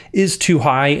Fiction is too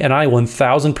high, and I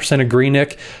 1000% agree,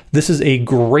 Nick. This is a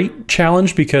great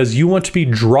challenge because you want to be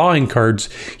drawing cards.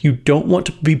 You don't want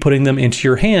to be putting them into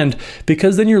your hand,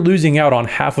 because then you're losing out on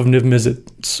half of Niv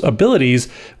Mizzet's abilities,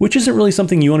 which isn't really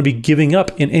something you want to be giving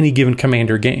up in any given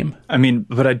Commander game. I mean,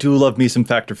 but I do love me some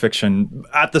Fact or Fiction.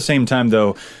 At the same time,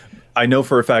 though, I know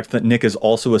for a fact that Nick is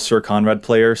also a Sir Conrad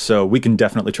player, so we can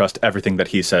definitely trust everything that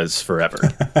he says forever.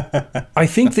 I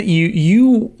think that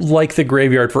you like the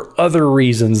Graveyard for other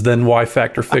reasons than why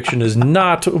Fact or Fiction is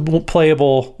not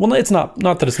playable. Well, it's not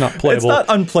that it's not playable. It's not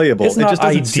unplayable. It's not just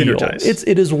doesn't ideal. synergize.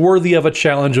 It is worthy of a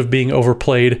challenge of being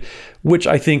overplayed, which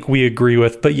I think we agree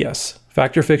with. But yes,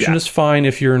 Fact or Fiction is fine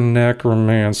if you're a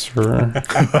necromancer.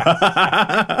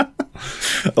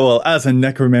 Well, as a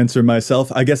necromancer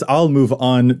myself, I guess I'll move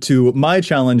on to my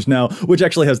challenge now, which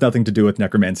actually has nothing to do with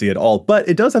necromancy at all, but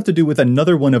it does have to do with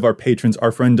another one of our patrons,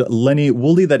 our friend Lenny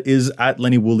Woolley, that is at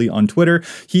Lenny Woolley on Twitter.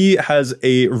 He has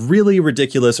a really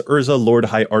ridiculous Urza Lord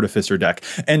High Artificer deck,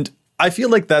 and I feel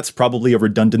like that's probably a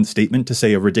redundant statement to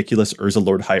say a ridiculous Urza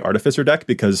Lord High Artificer deck,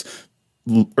 because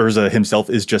Urza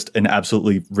himself is just an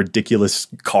absolutely ridiculous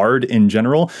card in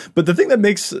general. But the thing that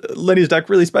makes Lenny's deck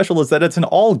really special is that it's an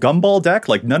all gumball deck.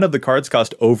 Like, none of the cards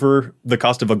cost over the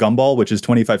cost of a gumball, which is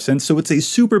 25 cents. So it's a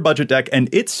super budget deck,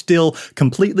 and it still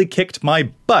completely kicked my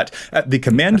butt. At the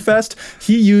Command Fest,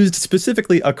 he used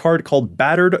specifically a card called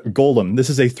Battered Golem. This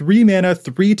is a 3-mana,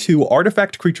 3/2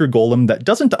 artifact creature golem that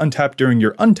doesn't untap during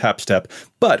your untap step,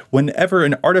 but whenever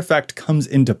an artifact comes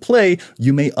into play,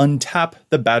 you may untap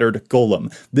the Battered Golem.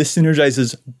 This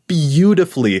synergizes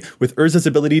beautifully with Urza's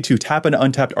ability to tap an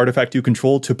untapped artifact you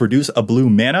control to produce a blue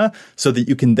mana, so that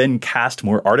you can then cast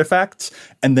more artifacts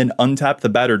and then untap the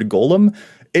Battered Golem.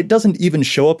 It doesn't even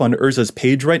show up on Urza's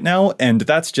page right now, and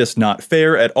that's just not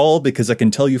fair at all, because I can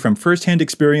tell you from firsthand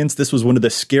experience, this was one of the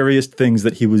scariest things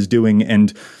that he was doing,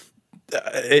 and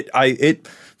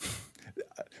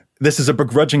this is a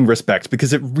begrudging respect,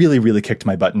 because it really, really kicked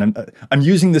my butt. And I'm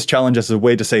using this challenge as a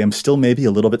way to say I'm still maybe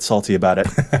a little bit salty about it.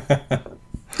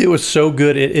 It was so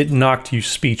good, it knocked you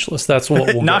speechless. That's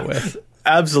what we'll go with.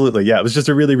 Absolutely. Yeah, it was just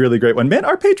a really, really great one. Man,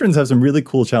 our patrons have some really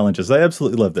cool challenges. I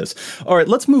absolutely love this. All right,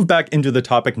 let's move back into the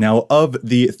topic now of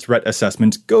the threat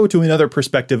assessment. Go to another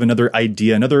perspective, another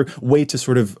idea, another way to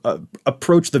sort of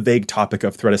approach the vague topic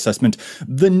of threat assessment.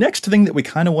 The next thing that we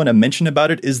kind of want to mention about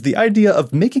it is the idea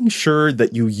of making sure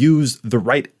that you use the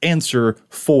right answer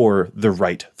for the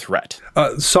right threat.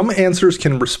 Some answers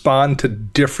can respond to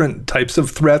different types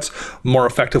of threats more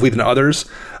effectively than others.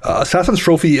 Assassin's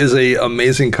Trophy is an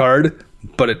amazing card,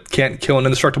 but it can't kill an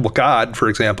indestructible god, for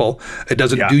example. It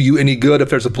doesn't do you any good if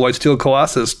there's a Bloodsteel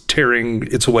Colossus tearing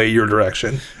its way your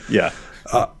direction. Yeah.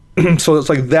 So it's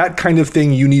like that kind of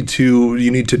thing you need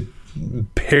to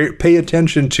pay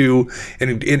attention to,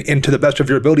 and to the best of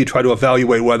your ability, try to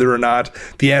evaluate whether or not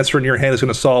the answer in your hand is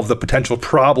going to solve the potential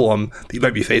problem that you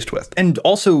might be faced with. And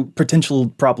also potential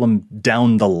problem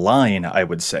down the line, I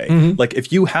would say. Like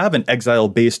if you have an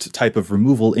exile-based type of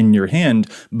removal in your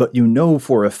hand, but you know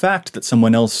for a fact that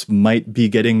someone else might be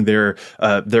getting their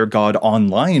god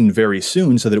online very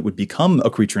soon so that it would become a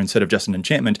creature instead of just an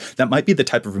enchantment, that might be the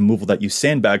type of removal that you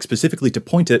sandbag specifically to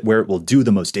point it where it will do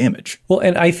the most damage. Well,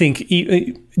 and I think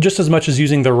just as much as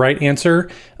using the right answer,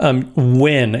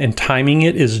 when and timing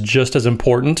it is just as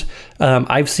important.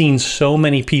 I've seen so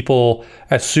many people,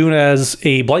 as soon as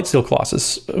a Blightsteel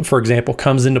Colossus, for example,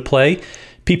 comes into play,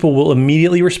 people will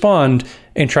immediately respond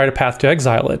and try to Path to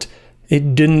Exile it.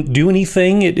 It didn't do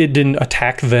anything. It didn't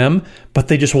attack them, but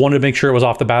they just wanted to make sure it was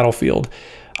off the battlefield.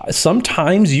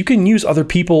 Sometimes you can use other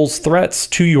people's threats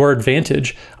to your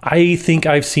advantage. I think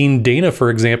I've seen Dana, for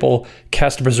example,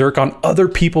 cast Berserk on other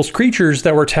people's creatures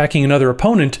that were attacking another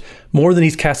opponent more than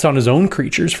he's cast on his own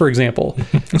creatures, for example.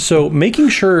 So making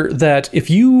sure that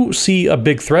if you see a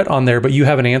big threat on there, but you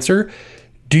have an answer,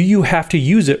 do you have to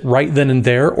use it right then and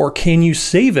there, or can you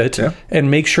save it and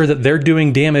make sure that they're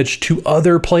doing damage to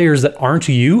other players that aren't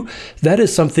you? That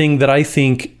is something that I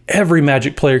think every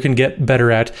Magic player can get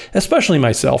better at, especially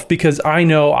myself, because I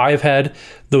know I've had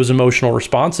those emotional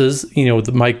responses.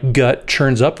 My gut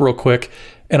churns up real quick,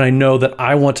 and I know that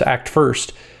I want to act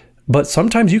first. But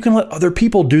sometimes you can let other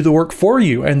people do the work for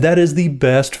you, and that is the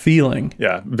best feeling.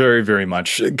 Yeah, very, very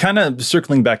much. Kind of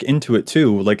circling back into it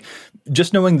too, like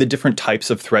just knowing the different types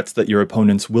of threats that your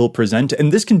opponents will present.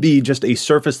 And this can be just a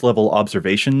surface level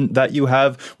observation that you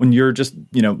have when you're just,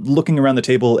 looking around the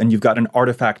table and you've got an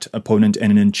artifact opponent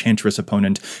and an enchantress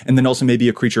opponent, and then also maybe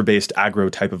a creature-based aggro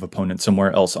type of opponent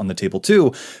somewhere else on the table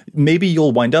too. Maybe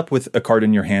you'll wind up with a card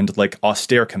in your hand like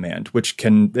Austere Command, which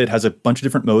it has a bunch of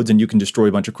different modes and you can destroy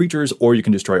a bunch of creatures or you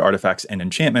can destroy artifacts and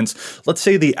enchantments. Let's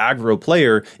say the aggro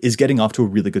player is getting off to a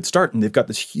really good start and they've got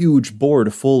this huge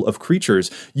board full of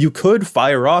creatures. You could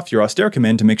fire off your Austere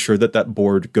Command to make sure that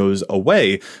board goes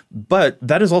away, but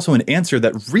that is also an answer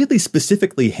that really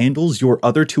specifically handles your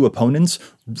other two opponents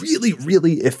really,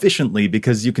 really efficiently,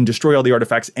 because you can destroy all the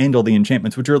artifacts and all the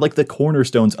enchantments, which are like the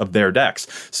cornerstones of their decks.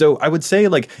 So I would say,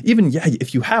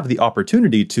 if you have the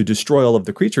opportunity to destroy all of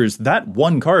the creatures, that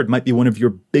one card might be one of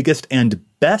your biggest and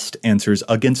best answers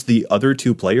against the other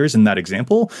two players in that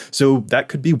example. So that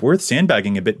could be worth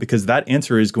sandbagging a bit, because that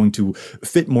answer is going to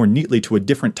fit more neatly to a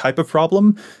different type of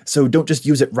problem. So don't just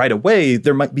use it right away.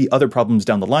 There might be other problems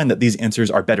down the line that these answers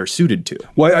are better suited to.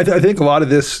 Well, I think a lot of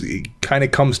this kind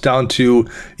of comes down to,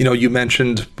 you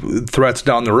mentioned threats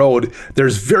down the road.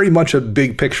 There's very much a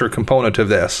big picture component of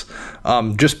this.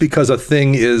 Just because a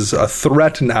thing is a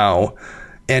threat now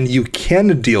and you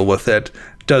can deal with it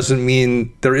doesn't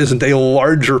mean there isn't a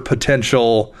larger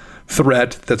potential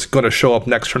threat that's going to show up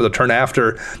next turn or the turn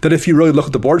after, that if you really look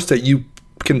at the board state, you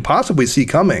can possibly see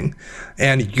coming,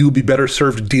 and you'll be better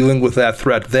served dealing with that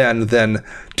threat then than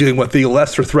dealing with the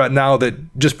lesser threat now, that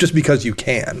just because you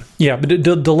can. Yeah, but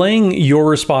delaying your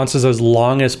responses as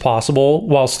long as possible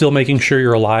while still making sure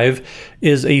you're alive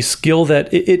is a skill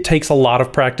that it takes a lot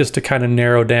of practice to kind of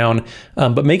narrow down.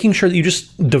 But making sure that you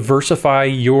just diversify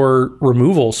your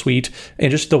removal suite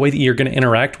and just the way that you're going to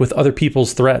interact with other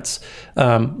people's threats.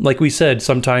 Like we said,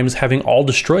 sometimes having all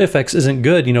destroy effects isn't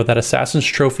good. That Assassin's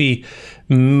Trophy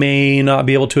may not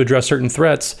be able to address certain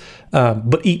threats,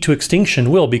 but Eat to Extinction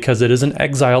will, because it is an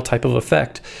exile type of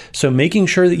effect. So making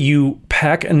sure that you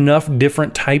pack enough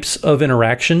different types of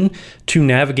interaction to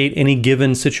navigate any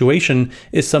given situation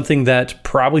is something that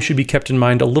probably should be kept in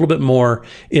mind a little bit more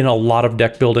in a lot of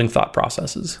deck building thought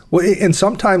processes. Well, and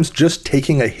sometimes just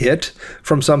taking a hit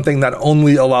from something that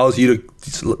only allows you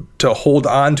to hold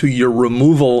on to your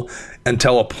removal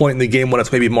until a point in the game when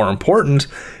it's maybe more important,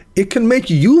 it can make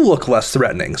you look less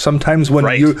threatening. Sometimes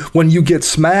when you get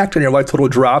smacked and your life total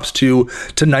drops to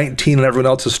 19 and everyone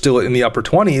else is still in the upper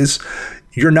 20s,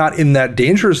 you're not in that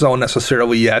danger zone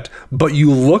necessarily yet, but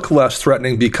you look less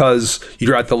threatening because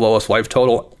you're at the lowest life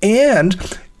total,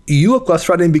 and you look less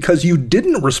threatening because you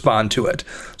didn't respond to it.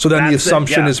 So then the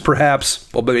assumption is perhaps,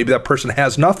 well, maybe that person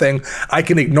has nothing. I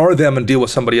can ignore them and deal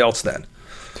with somebody else then.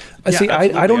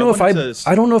 I don't know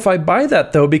if I buy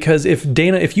that though, because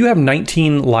if you have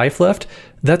 19 life left,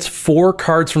 that's 4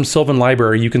 cards from Sylvan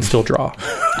Library you can still draw.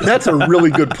 That's a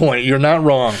really good point. You're not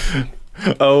wrong.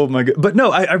 Oh my god. But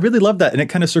no, I really love that. And it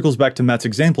kind of circles back to Matt's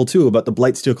example too about the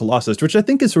Blightsteel Colossus, which I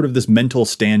think is sort of this mental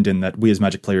stand-in that we as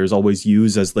Magic players always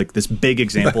use as like this big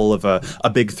example of a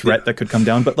big threat that could come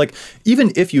down. But like,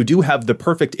 even if you do have the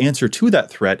perfect answer to that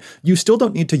threat, you still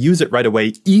don't need to use it right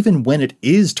away, even when it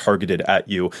is targeted at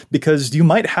you, because you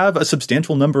might have a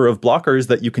substantial number of blockers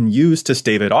that you can use to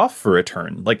stave it off for a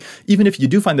turn. Like, even if you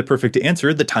do find the perfect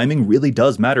answer, the timing really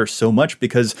does matter so much,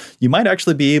 because you might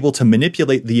actually be able to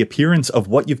manipulate the appearance of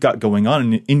what you've got going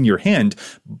on in your hand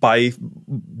by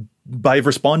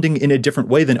responding in a different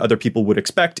way than other people would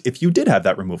expect if you did have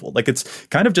that removal. Like, it's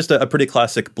kind of just a pretty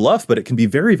classic bluff, but it can be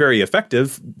very, very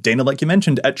effective, Dana, like you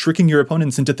mentioned, at tricking your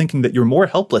opponents into thinking that you're more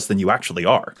helpless than you actually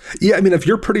are. Yeah, I mean, if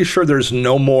you're pretty sure there's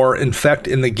no more Infect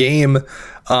in the game,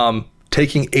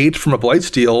 taking 8 from a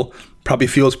Blightsteel probably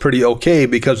feels pretty okay,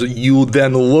 because you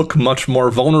then look much more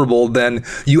vulnerable than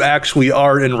you actually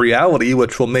are in reality,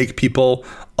 which will make people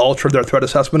alter their threat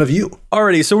assessment of you.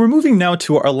 Alrighty, so we're moving now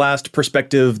to our last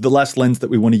perspective, the last lens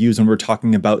that we want to use when we're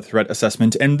talking about threat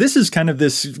assessment. And this is kind of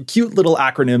this cute little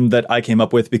acronym that I came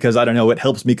up with because, I don't know, it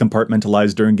helps me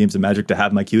compartmentalize during games of Magic to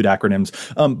have my cute acronyms.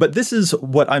 But this is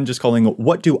what I'm just calling,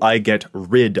 what do I get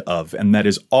rid of? And that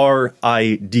is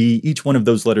RID. Each one of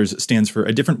those letters stands for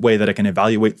a different way that I can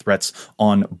evaluate threats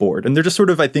on board. And they're just sort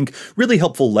of, I think, really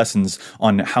helpful lessons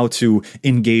on how to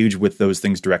engage with those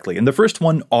things directly. And the first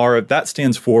one, R, that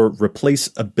stands for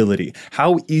replaceability.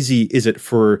 How easy is it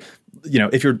for,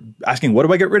 if you're asking, what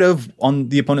do I get rid of on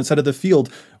the opponent's side of the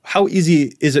field? How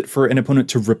easy is it for an opponent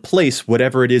to replace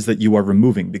whatever it is that you are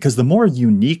removing? Because the more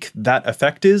unique that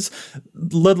effect is,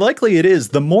 the likely it is,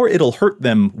 the more it'll hurt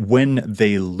them when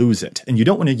they lose it. And you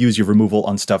don't want to use your removal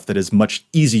on stuff that is much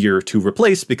easier to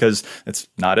replace because it's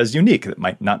not as unique. It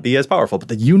might not be as powerful. But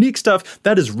the unique stuff,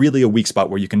 that is really a weak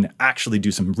spot where you can actually do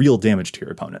some real damage to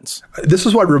your opponents. This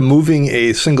is why removing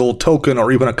a single token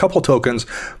or even a couple tokens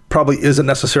probably isn't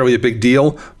necessarily a big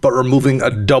deal, but removing a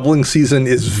doubling season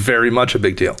is very much a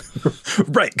big deal.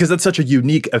 Right, because that's such a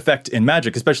unique effect in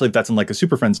Magic, especially if that's in like a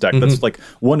Super Friends deck. That's like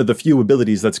one of the few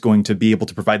abilities that's going to be able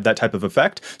to provide that type of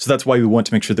effect. So that's why we want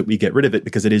to make sure that we get rid of it,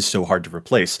 because it is so hard to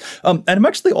replace. And I'm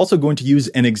actually also going to use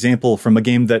an example from a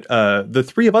game that the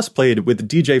three of us played with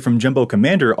DJ from Jumbo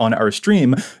Commander on our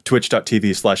stream,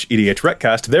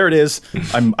 twitch.tv/EDHRECast. There it is.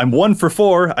 I'm 1 for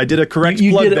 4. I did a correct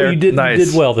plug there. You did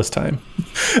well this time.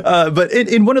 But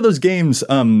in one of those games,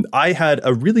 I had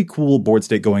a really cool board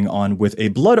state going on with a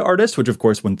Blood Artist, which of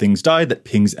course, when things die, that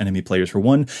pings enemy players for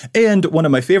 1, and one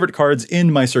of my favorite cards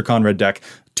in my Sir Conrad deck,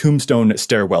 Tombstone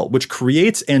Stairwell, which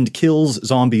creates and kills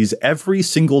zombies every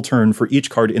single turn for each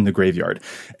card in the graveyard.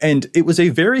 And it was a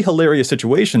very hilarious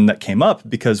situation that came up,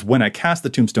 because when I cast the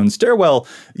Tombstone Stairwell,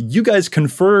 you guys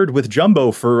conferred with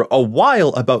Jumbo for a while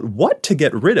about what to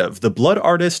get rid of, the Blood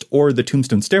Artist or the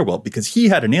Tombstone Stairwell, because he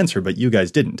had an answer, but you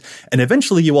guys didn't. And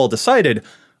eventually you all decided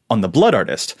on the Blood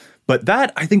Artist. But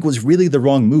that, I think, was really the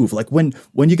wrong move. Like, when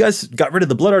you guys got rid of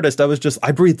the Blood Artist,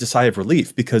 I breathed a sigh of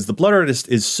relief, because the Blood Artist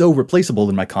is so replaceable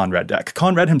in my Conrad deck.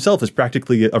 Conrad himself is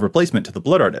practically a replacement to the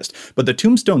Blood Artist. But the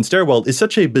Tombstone Stairwell is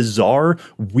such a bizarre,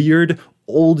 weird,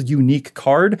 old, unique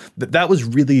card that was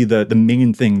really the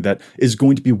main thing that is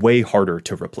going to be way harder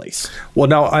to replace. Well,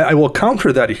 now I will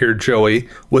counter that here, Joey,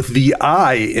 with the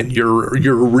I in your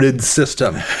RID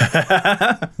system,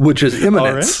 which is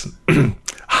Imminence. Right.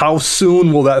 How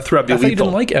soon will that threat be lethal? I thought you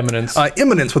didn't like Eminence.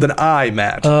 Imminence with an I,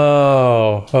 Matt.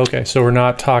 Oh, okay. So we're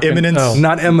not talking... Imminence? Oh.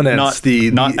 Not Eminence.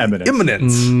 Not Eminence.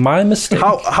 Imminence. My mistake.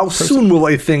 How soon will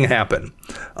a thing happen?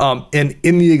 And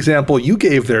in the example you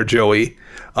gave there, Joey,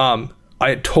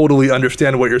 I totally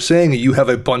understand what you're saying. You have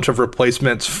a bunch of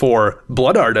replacements for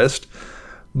Blood Artist,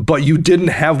 but you didn't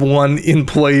have one in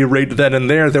play right then and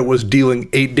there that was dealing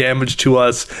 8 damage to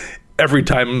us every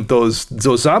time those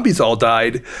zombies all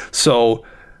died. So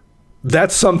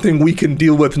that's something we can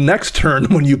deal with next turn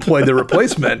when you play the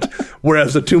replacement,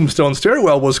 whereas the Tombstone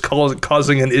Stairwell was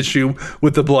causing an issue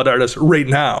with the Blood Artist right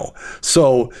now.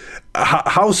 So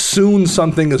how soon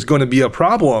something is going to be a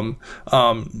problem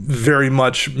very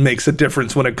much makes a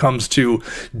difference when it comes to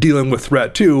dealing with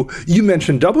threat too. You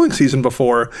mentioned doubling season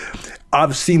before.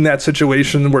 I've seen that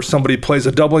situation where somebody plays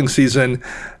a doubling season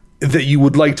that you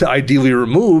would like to ideally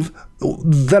remove,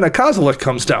 then a Kozilek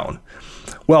comes down.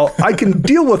 Well, I can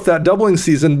deal with that doubling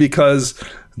season because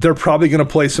they're probably going to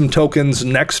play some tokens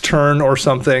next turn or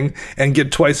something and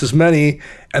get twice as many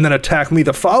and then attack me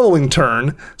the following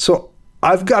turn. So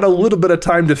I've got a little bit of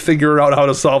time to figure out how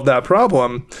to solve that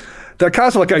problem. That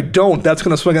cost, like, I don't, that's going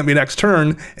to swing at me next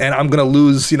turn, and I'm going to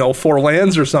lose, 4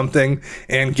 lands or something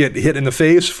and get hit in the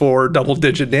face for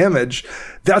double-digit damage.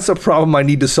 That's a problem I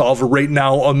need to solve right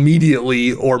now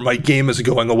immediately, or my game is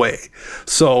going away.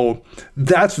 So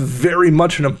that's very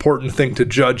much an important thing to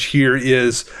judge here,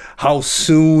 is how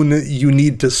soon you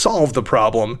need to solve the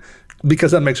problem,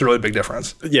 because that makes a really big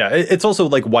difference. Yeah, it's also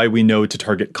like why we know to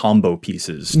target combo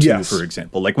pieces too, Yes. for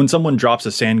example. Like when someone drops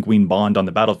a Sanguine Bond on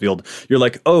the battlefield, you're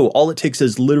like, oh, all it takes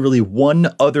is literally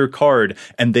one other card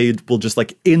and they will just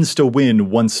like insta-win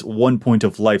once 1 point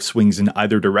of life swings in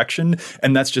either direction,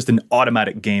 and that's just an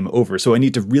automatic game over. So I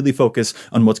need to really focus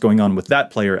on what's going on with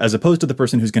that player, as opposed to the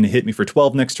person who's going to hit me for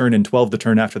 12 next turn and 12 the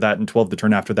turn after that and 12 the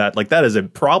turn after that. Like that is a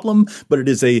problem, but it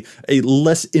is a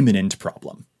less imminent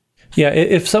problem. Yeah,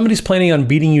 if somebody's planning on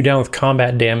beating you down with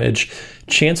combat damage,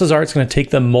 chances are it's going to take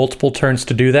them multiple turns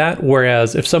to do that.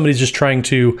 Whereas if somebody's just trying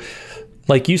to,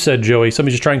 like you said, Joey,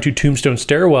 somebody's just trying to Tombstone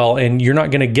Stairwell and you're not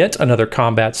going to get another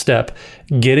combat step,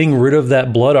 getting rid of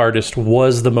that Blood Artist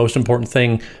was the most important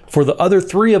thing for the other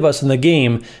 3 of us in the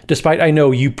game, despite I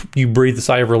know you breathed a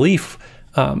sigh of relief.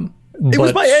 It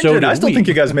was my engine. I still think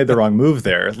you guys made the wrong move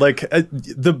there. Like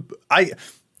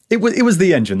It was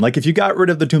the engine. Like, if you got rid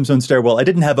of the Tombstone Stairwell, I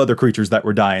didn't have other creatures that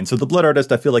were dying. So the Blood Artist,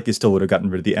 I feel like you still would have gotten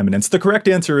rid of the Eminence. The correct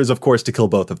answer is, of course, to kill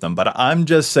both of them. But I'm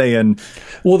just saying...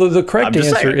 Well, the correct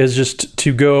answer is just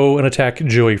to go and attack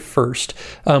Joey first,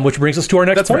 which brings us to our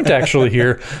next point, actually,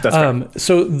 here. That's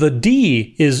so the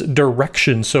D is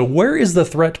direction. So where is the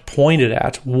threat pointed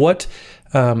at? What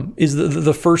is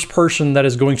the first person that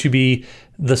is going to be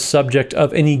the subject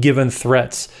of any given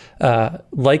threats?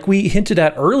 Like we hinted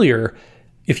at earlier,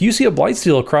 if you see a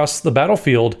Blightsteel across the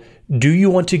battlefield, do you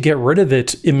want to get rid of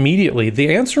it immediately?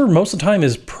 The answer most of the time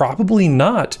is probably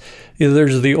not.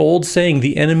 There's the old saying,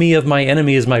 the enemy of my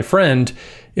enemy is my friend.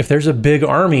 If there's a big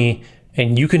army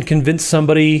and you can convince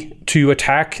somebody to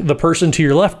attack the person to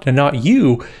your left and not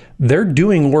you, they're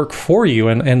doing work for you.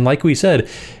 And like we said,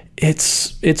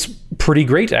 it's pretty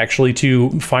great actually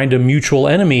to find a mutual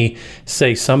enemy,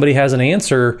 say somebody has an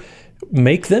answer,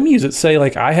 make them use it. Say,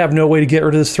 like, I have no way to get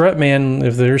rid of this threat, man.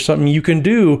 If there's something you can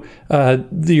do,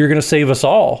 you're going to save us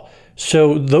all.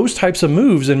 So those types of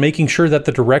moves and making sure that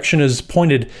the direction is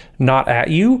pointed not at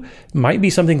you might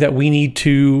be something that we need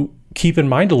to keep in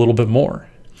mind a little bit more.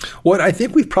 What I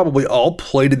think we've probably all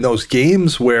played in those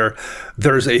games where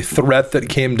there's a threat that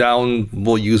came down,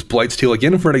 we'll use Blightsteel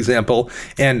again for an example,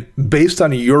 and based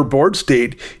on your board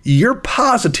state, you're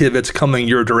positive it's coming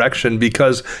your direction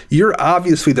because you're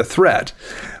obviously the threat.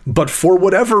 But for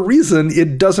whatever reason,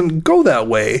 it doesn't go that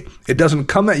way. It doesn't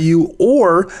come at you,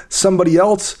 or somebody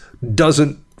else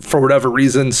doesn't, for whatever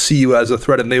reason, see you as a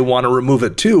threat and they want to remove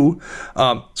it too.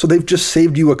 So they've just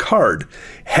saved you a card.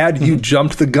 Had you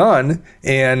jumped the gun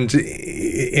and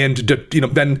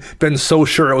been so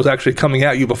sure it was actually coming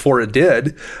at you before it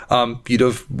did, you'd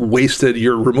have wasted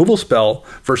your removal spell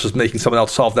versus making someone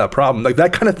else solve that problem. Like,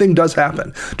 that kind of thing does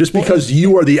happen. Just because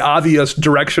you are the obvious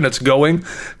direction it's going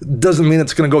doesn't mean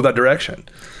it's going to go that direction.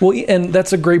 Well, and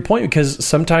that's a great point, because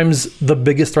sometimes the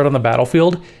biggest threat on the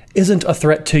battlefield isn't a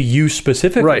threat to you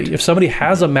specifically. Right. If somebody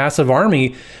has a massive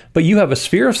army, but you have a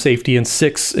Sphere of Safety and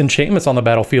 6 enchantments on the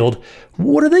battlefield,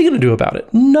 what are they going to do about it?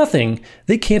 Nothing.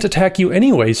 They can't attack you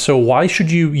anyway, so why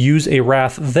should you use a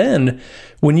Wrath then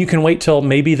when you can wait till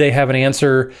maybe they have an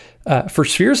answer for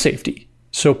Sphere of Safety?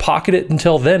 So pocket it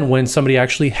until then, when somebody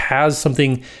actually has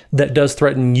something that does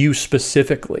threaten you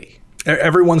specifically.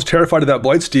 Everyone's terrified of that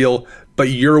Blightsteel, but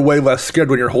you're way less scared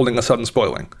when you're holding a sudden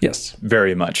spoiling. Yes.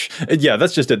 Very much. Yeah,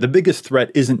 that's just it. The biggest threat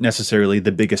isn't necessarily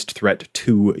the biggest threat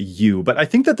to you. But I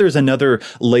think that there's another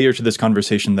layer to this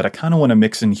conversation that I kind of want to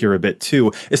mix in here a bit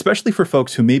too, especially for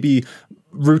folks who maybe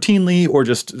routinely or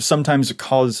just sometimes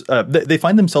they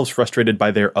find themselves frustrated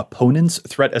by their opponent's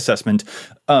threat assessment,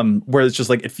 where it's just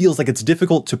like, it feels like it's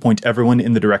difficult to point everyone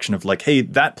in the direction of like, hey,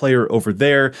 that player over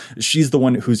there, she's the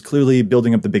one who's clearly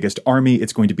building up the biggest army.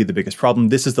 It's going to be the biggest problem.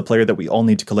 This is the player that we all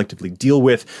need to collectively deal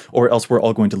with, or else we're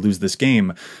all going to lose this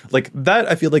game. Like, that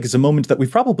I feel like is a moment that we've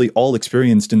probably all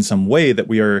experienced in some way, that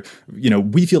we are,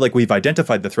 we feel like we've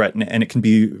identified the threat, and it can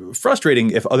be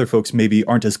frustrating if other folks maybe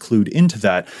aren't as clued into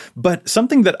that. But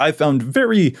something that I found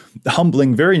very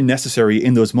humbling, very necessary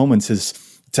in those moments is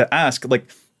to ask, like,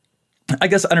 I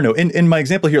guess, I don't know, in my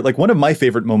example here, like, one of my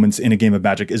favorite moments in a game of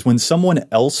Magic is when someone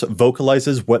else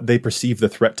vocalizes what they perceive the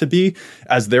threat to be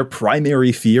as their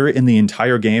primary fear in the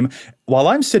entire game, while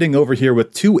I'm sitting over here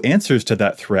with 2 answers to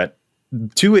that threat,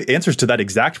 2 answers to that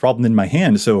exact problem in my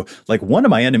hand. So, like, one of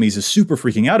my enemies is super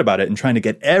freaking out about it and trying to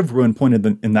get everyone pointed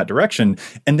in that direction.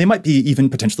 And they might be even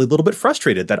potentially a little bit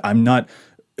frustrated that I'm not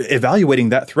evaluating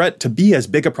that threat to be as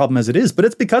big a problem as it is, but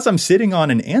it's because I'm sitting on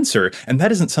an answer. And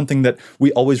that isn't something that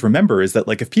we always remember, is that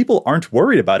like, if people aren't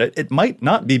worried about it, it might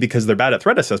not be because they're bad at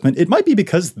threat assessment. It might be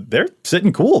because they're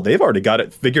sitting cool. They've already got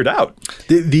it figured out.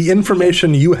 The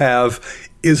information you have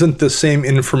isn't the same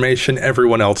information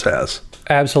everyone else has.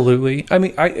 Absolutely. I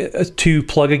mean, to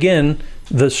plug again,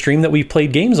 the stream that we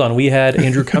played games on, we had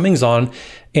Andrew Cummings on,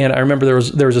 and I remember there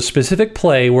was a specific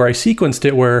play where I sequenced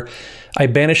it where I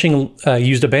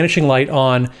used a banishing light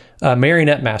on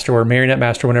Marionette Master, where Marionette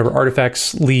Master, whenever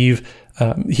artifacts leave,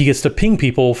 he gets to ping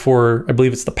people for, I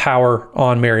believe it's the power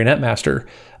on Marionette Master.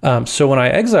 So when I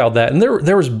exiled that, and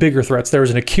there was bigger threats, there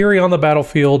was an Akiri on the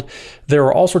battlefield, there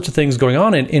were all sorts of things going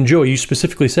on. And Joey, you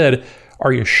specifically said,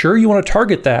 are you sure you want to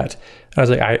target that? And I was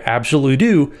like, I absolutely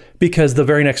do, because the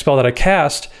very next spell that I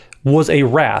cast was a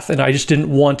Wrath, and I just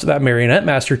didn't want that Marionette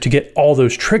Master to get all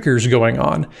those triggers going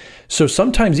on. So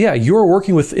sometimes, yeah, you're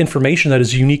working with information that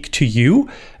is unique to you,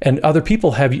 and other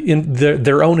people have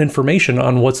their own information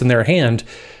on what's in their hand.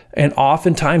 And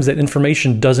oftentimes that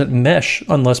information doesn't mesh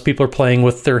unless people are playing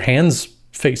with their hands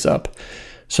face up.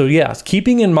 So yeah,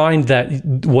 keeping in mind that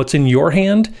what's in your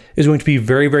hand is going to be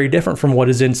very, very different from what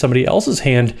is in somebody else's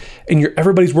hand, and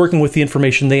everybody's working with the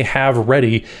information they have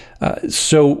ready.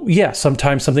 So yeah,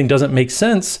 sometimes something doesn't make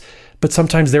sense, but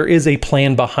sometimes there is a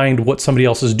plan behind what somebody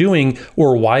else is doing,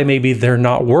 or why maybe they're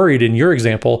not worried, in your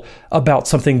example, about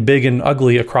something big and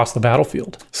ugly across the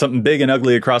battlefield. Something big and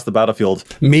ugly across the battlefield.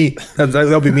 Me.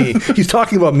 That'll be me. He's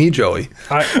talking about me, Joey.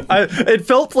 It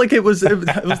felt like it was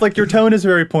like your tone is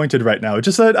very pointed right now. It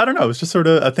just, I don't know, it's just sort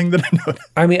of a thing that I noticed.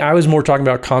 I mean, I was more talking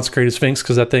about Consecrated Sphinx,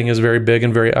 because that thing is very big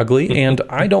and very ugly, and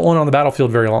I don't want it on the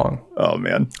battlefield very long. Oh,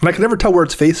 man. And I can never tell where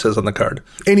its face is on the card.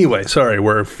 Anyway, sorry,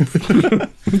 we're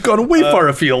gone way far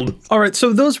afield. All right,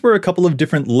 so those were a couple of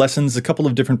different lessons, a couple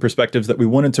of different perspectives that we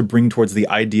wanted to bring towards the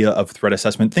idea of threat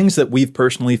assessment, things that we've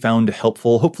personally found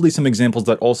helpful, hopefully some examples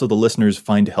that also the listeners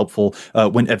find helpful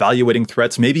when evaluating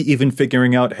threats, maybe even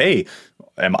figuring out, hey,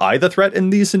 am I the threat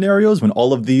in these scenarios when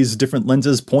all of these different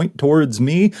lenses point towards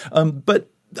me? But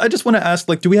I just want to ask,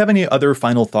 do we have any other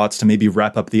final thoughts to maybe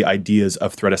wrap up the ideas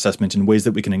of threat assessment in ways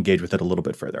that we can engage with it a little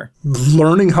bit further?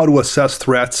 Learning how to assess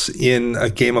threats in a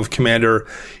game of Commander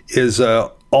is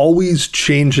always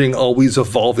changing, always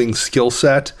evolving skill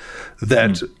set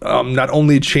that not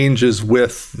only changes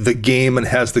with the game and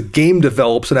as the game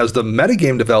develops and as the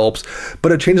metagame develops,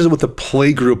 but it changes with the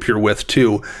play group you're with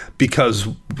too, because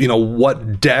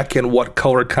what deck and what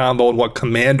color combo and what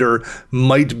commander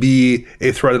might be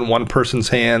a threat in one person's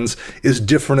hands is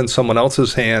different in someone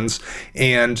else's hands,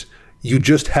 and you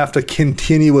just have to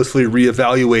continuously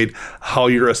reevaluate how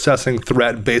you're assessing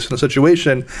threat based on the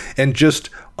situation, and just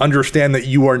understand that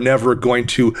you are never going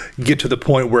to get to the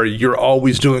point where you're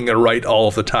always doing it right all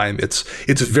of the time. It's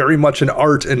very much an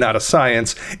art and not a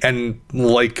science. And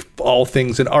like all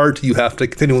things in art, you have to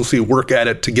continuously work at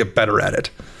it to get better at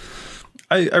it.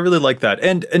 I really like that.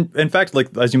 And in fact,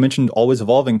 as you mentioned, always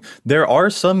evolving, there are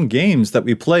some games that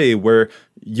we play where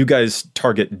you guys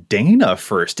target Dana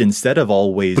first instead of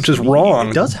always Which is wrong.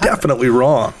 It does happen. Definitely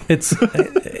wrong. It's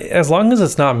as long as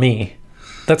it's not me,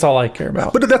 that's all I care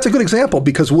about. But that's a good example,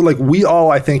 because we all,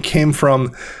 I think, came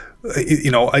from,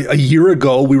 a year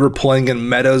ago we were playing in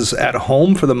metas at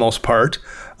home for the most part.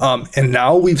 And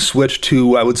now we've switched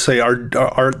to, I would say,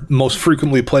 our most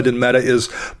frequently played in meta is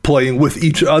playing with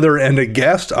each other and a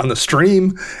guest on the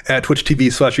stream at Twitch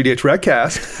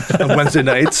TV/EDHRECast on Wednesday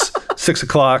nights, 6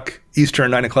 o'clock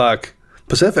Eastern, 9 o'clock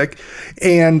Pacific.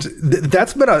 And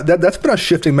that's been a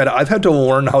shifting meta. I've had to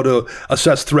learn how to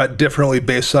assess threat differently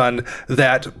based on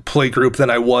that play group than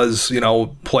I was,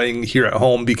 playing here at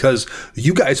home, because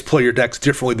you guys play your decks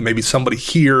differently than maybe somebody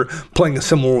here playing a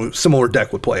similar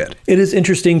deck would play it. It is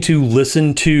interesting to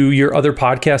listen to your other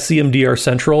podcast, CMDR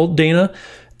Central, Dana,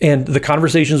 and the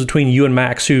conversations between you and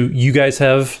Max, who you guys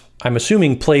have, I'm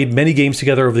assuming, played many games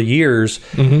together over the years.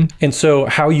 Mm-hmm. And so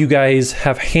how you guys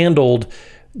have handled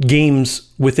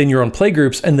games within your own play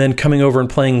groups, and then coming over and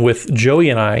playing with Joey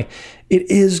and I,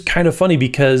 it is kind of funny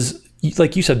because,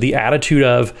 like you said, the attitude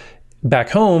of back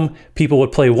home, people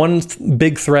would play one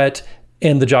big threat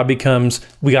and the job becomes,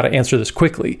 we got to answer this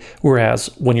quickly. Whereas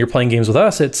when you're playing games with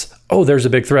us, it's, oh, there's a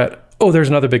big threat. Oh, there's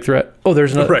another big threat. Oh,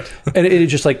 there's another. Right. And it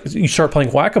just you start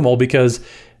playing whack-a-mole because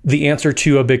the answer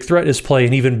to a big threat is play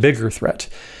an even bigger threat.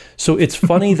 So it's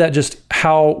funny that just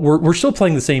how we're still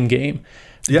playing the same game,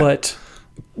 but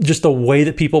just the way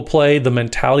that people play, the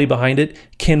mentality behind it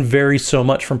can vary so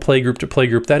much from play group to play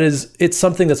group. It's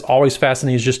something that's always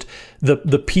fascinating, is just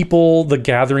the people, the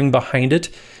gathering behind it,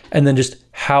 and then just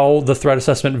how the threat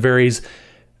assessment varies.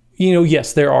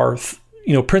 Yes, there are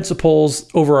principles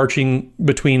overarching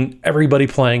between everybody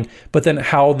playing, but then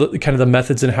how the kind of the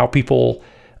methods and how people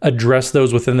address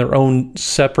those within their own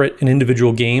separate and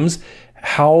individual games,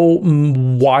 how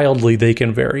wildly they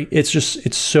can vary. It's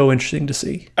so interesting to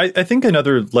see. I think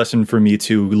another lesson for me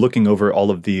too, looking over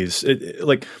all of these,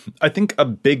 I think a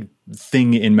big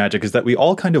thing in Magic is that we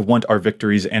all kind of want our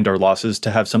victories and our losses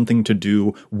to have something to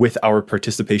do with our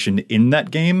participation in that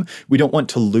game. We don't want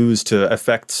to lose to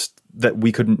effects that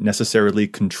we couldn't necessarily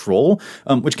control,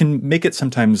 which can make it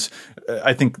sometimes,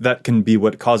 I think that can be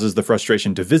what causes the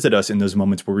frustration to visit us in those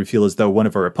moments where we feel as though one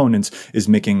of our opponents is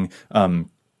making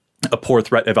a poor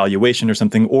threat evaluation or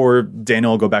something. Or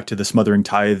Daniel, I'll go back to the Smothering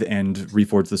Tithe and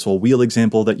Reforge the Soul Wheel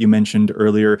example that you mentioned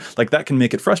earlier. Like, that can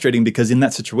make it frustrating because in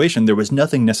that situation, there was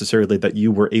nothing necessarily that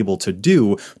you were able to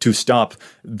do to stop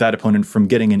that opponent from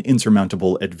getting an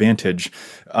insurmountable advantage.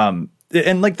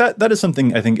 And like that is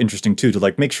something I think interesting too, to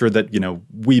like make sure that,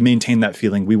 we maintain that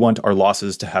feeling. We want our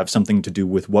losses to have something to do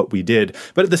with what we did.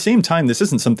 But at the same time, this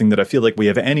isn't something that I feel like we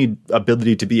have any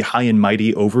ability to be high and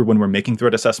mighty over when we're making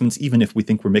threat assessments, even if we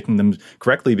think we're making them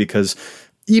correctly, because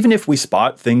even if we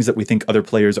spot things that we think other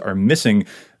players are missing,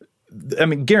 I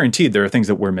mean, guaranteed there are things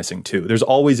that we're missing too. There's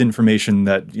always information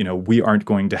that, we aren't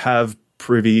going to have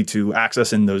privy to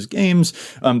access in those games.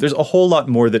 There's a whole lot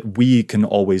more that we can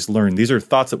always learn. These are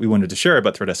thoughts that we wanted to share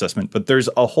about threat assessment, but there's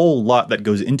a whole lot that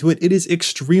goes into it. It is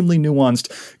extremely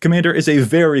nuanced. Commander is a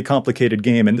very complicated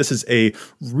game, and this is a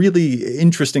really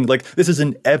interesting, this is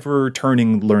an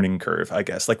ever-turning learning curve, I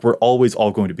guess. We're always all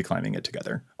going to be climbing it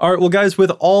together. All right, well, guys, with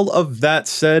all of that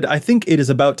said, I think it is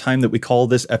about time that we call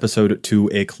this episode to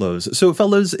a close. So,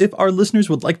 fellas, if our listeners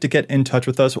would like to get in touch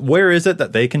with us, where is it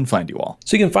that they can find you all?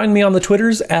 So you can find me on the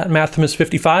Twitters at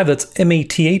Mathimus55. That's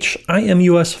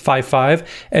MATHIMUS55.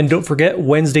 And don't forget,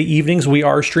 Wednesday evenings, we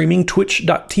are streaming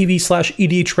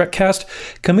twitch.tv/EDHRECast.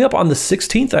 Coming up on the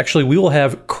 16th, actually, we will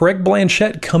have Craig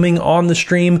Blanchett coming on the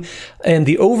stream. And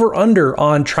the over-under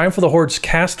on Triumph of the Hordes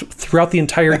cast throughout the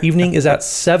entire evening is at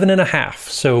 7.5.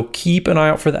 So keep an eye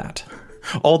out for that.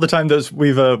 All the time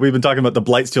we've been talking about the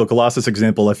Blightsteel Colossus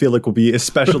example, I feel like will be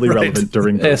especially relevant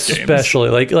during those games. Especially,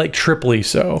 like triply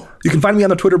so. You can find me on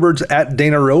the Twitter birds at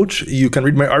Dana Roach. You can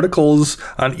read my articles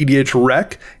on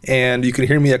EDHREC, and you can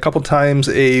hear me a couple times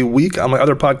a week on my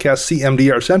other podcast,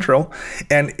 CMDR Central.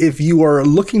 And if you are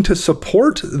looking to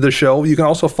support the show, you can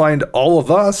also find all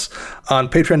of us on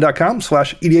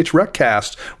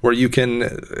patreon.com/EDHRECast, where you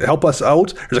can help us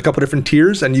out. There's a couple different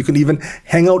tiers, and you can even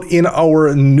hang out in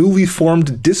our newly formed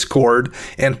Discord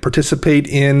and participate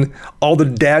in all the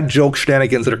dad joke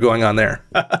shenanigans that are going on there.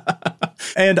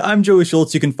 And I'm Joey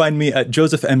Schultz. You can find me at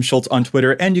Joseph M. Schultz on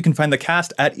Twitter, and you can find the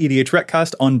cast at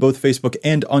EDHRECast on both Facebook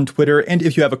and on Twitter. And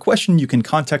if you have a question, you can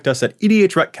contact us at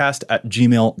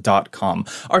EDHRECast@gmail.com.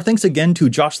 Our thanks again to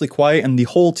Josh Lequai and the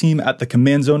whole team at the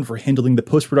Command Zone for handling the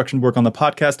post-production work on the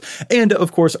podcast. And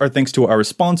of course, our thanks to our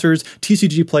sponsors,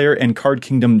 TCG Player and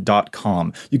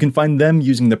CardKingdom.com. You can find them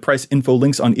using the price info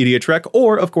links on EDHREC,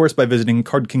 or of course by visiting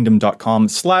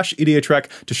CardKingdom.com/EDHREC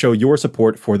to show your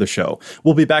support for the show.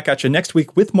 We'll be back at you next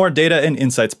week with more data and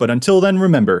insights, but until then,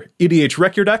 remember,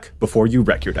 EDHREC your deck before you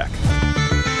wreck your deck.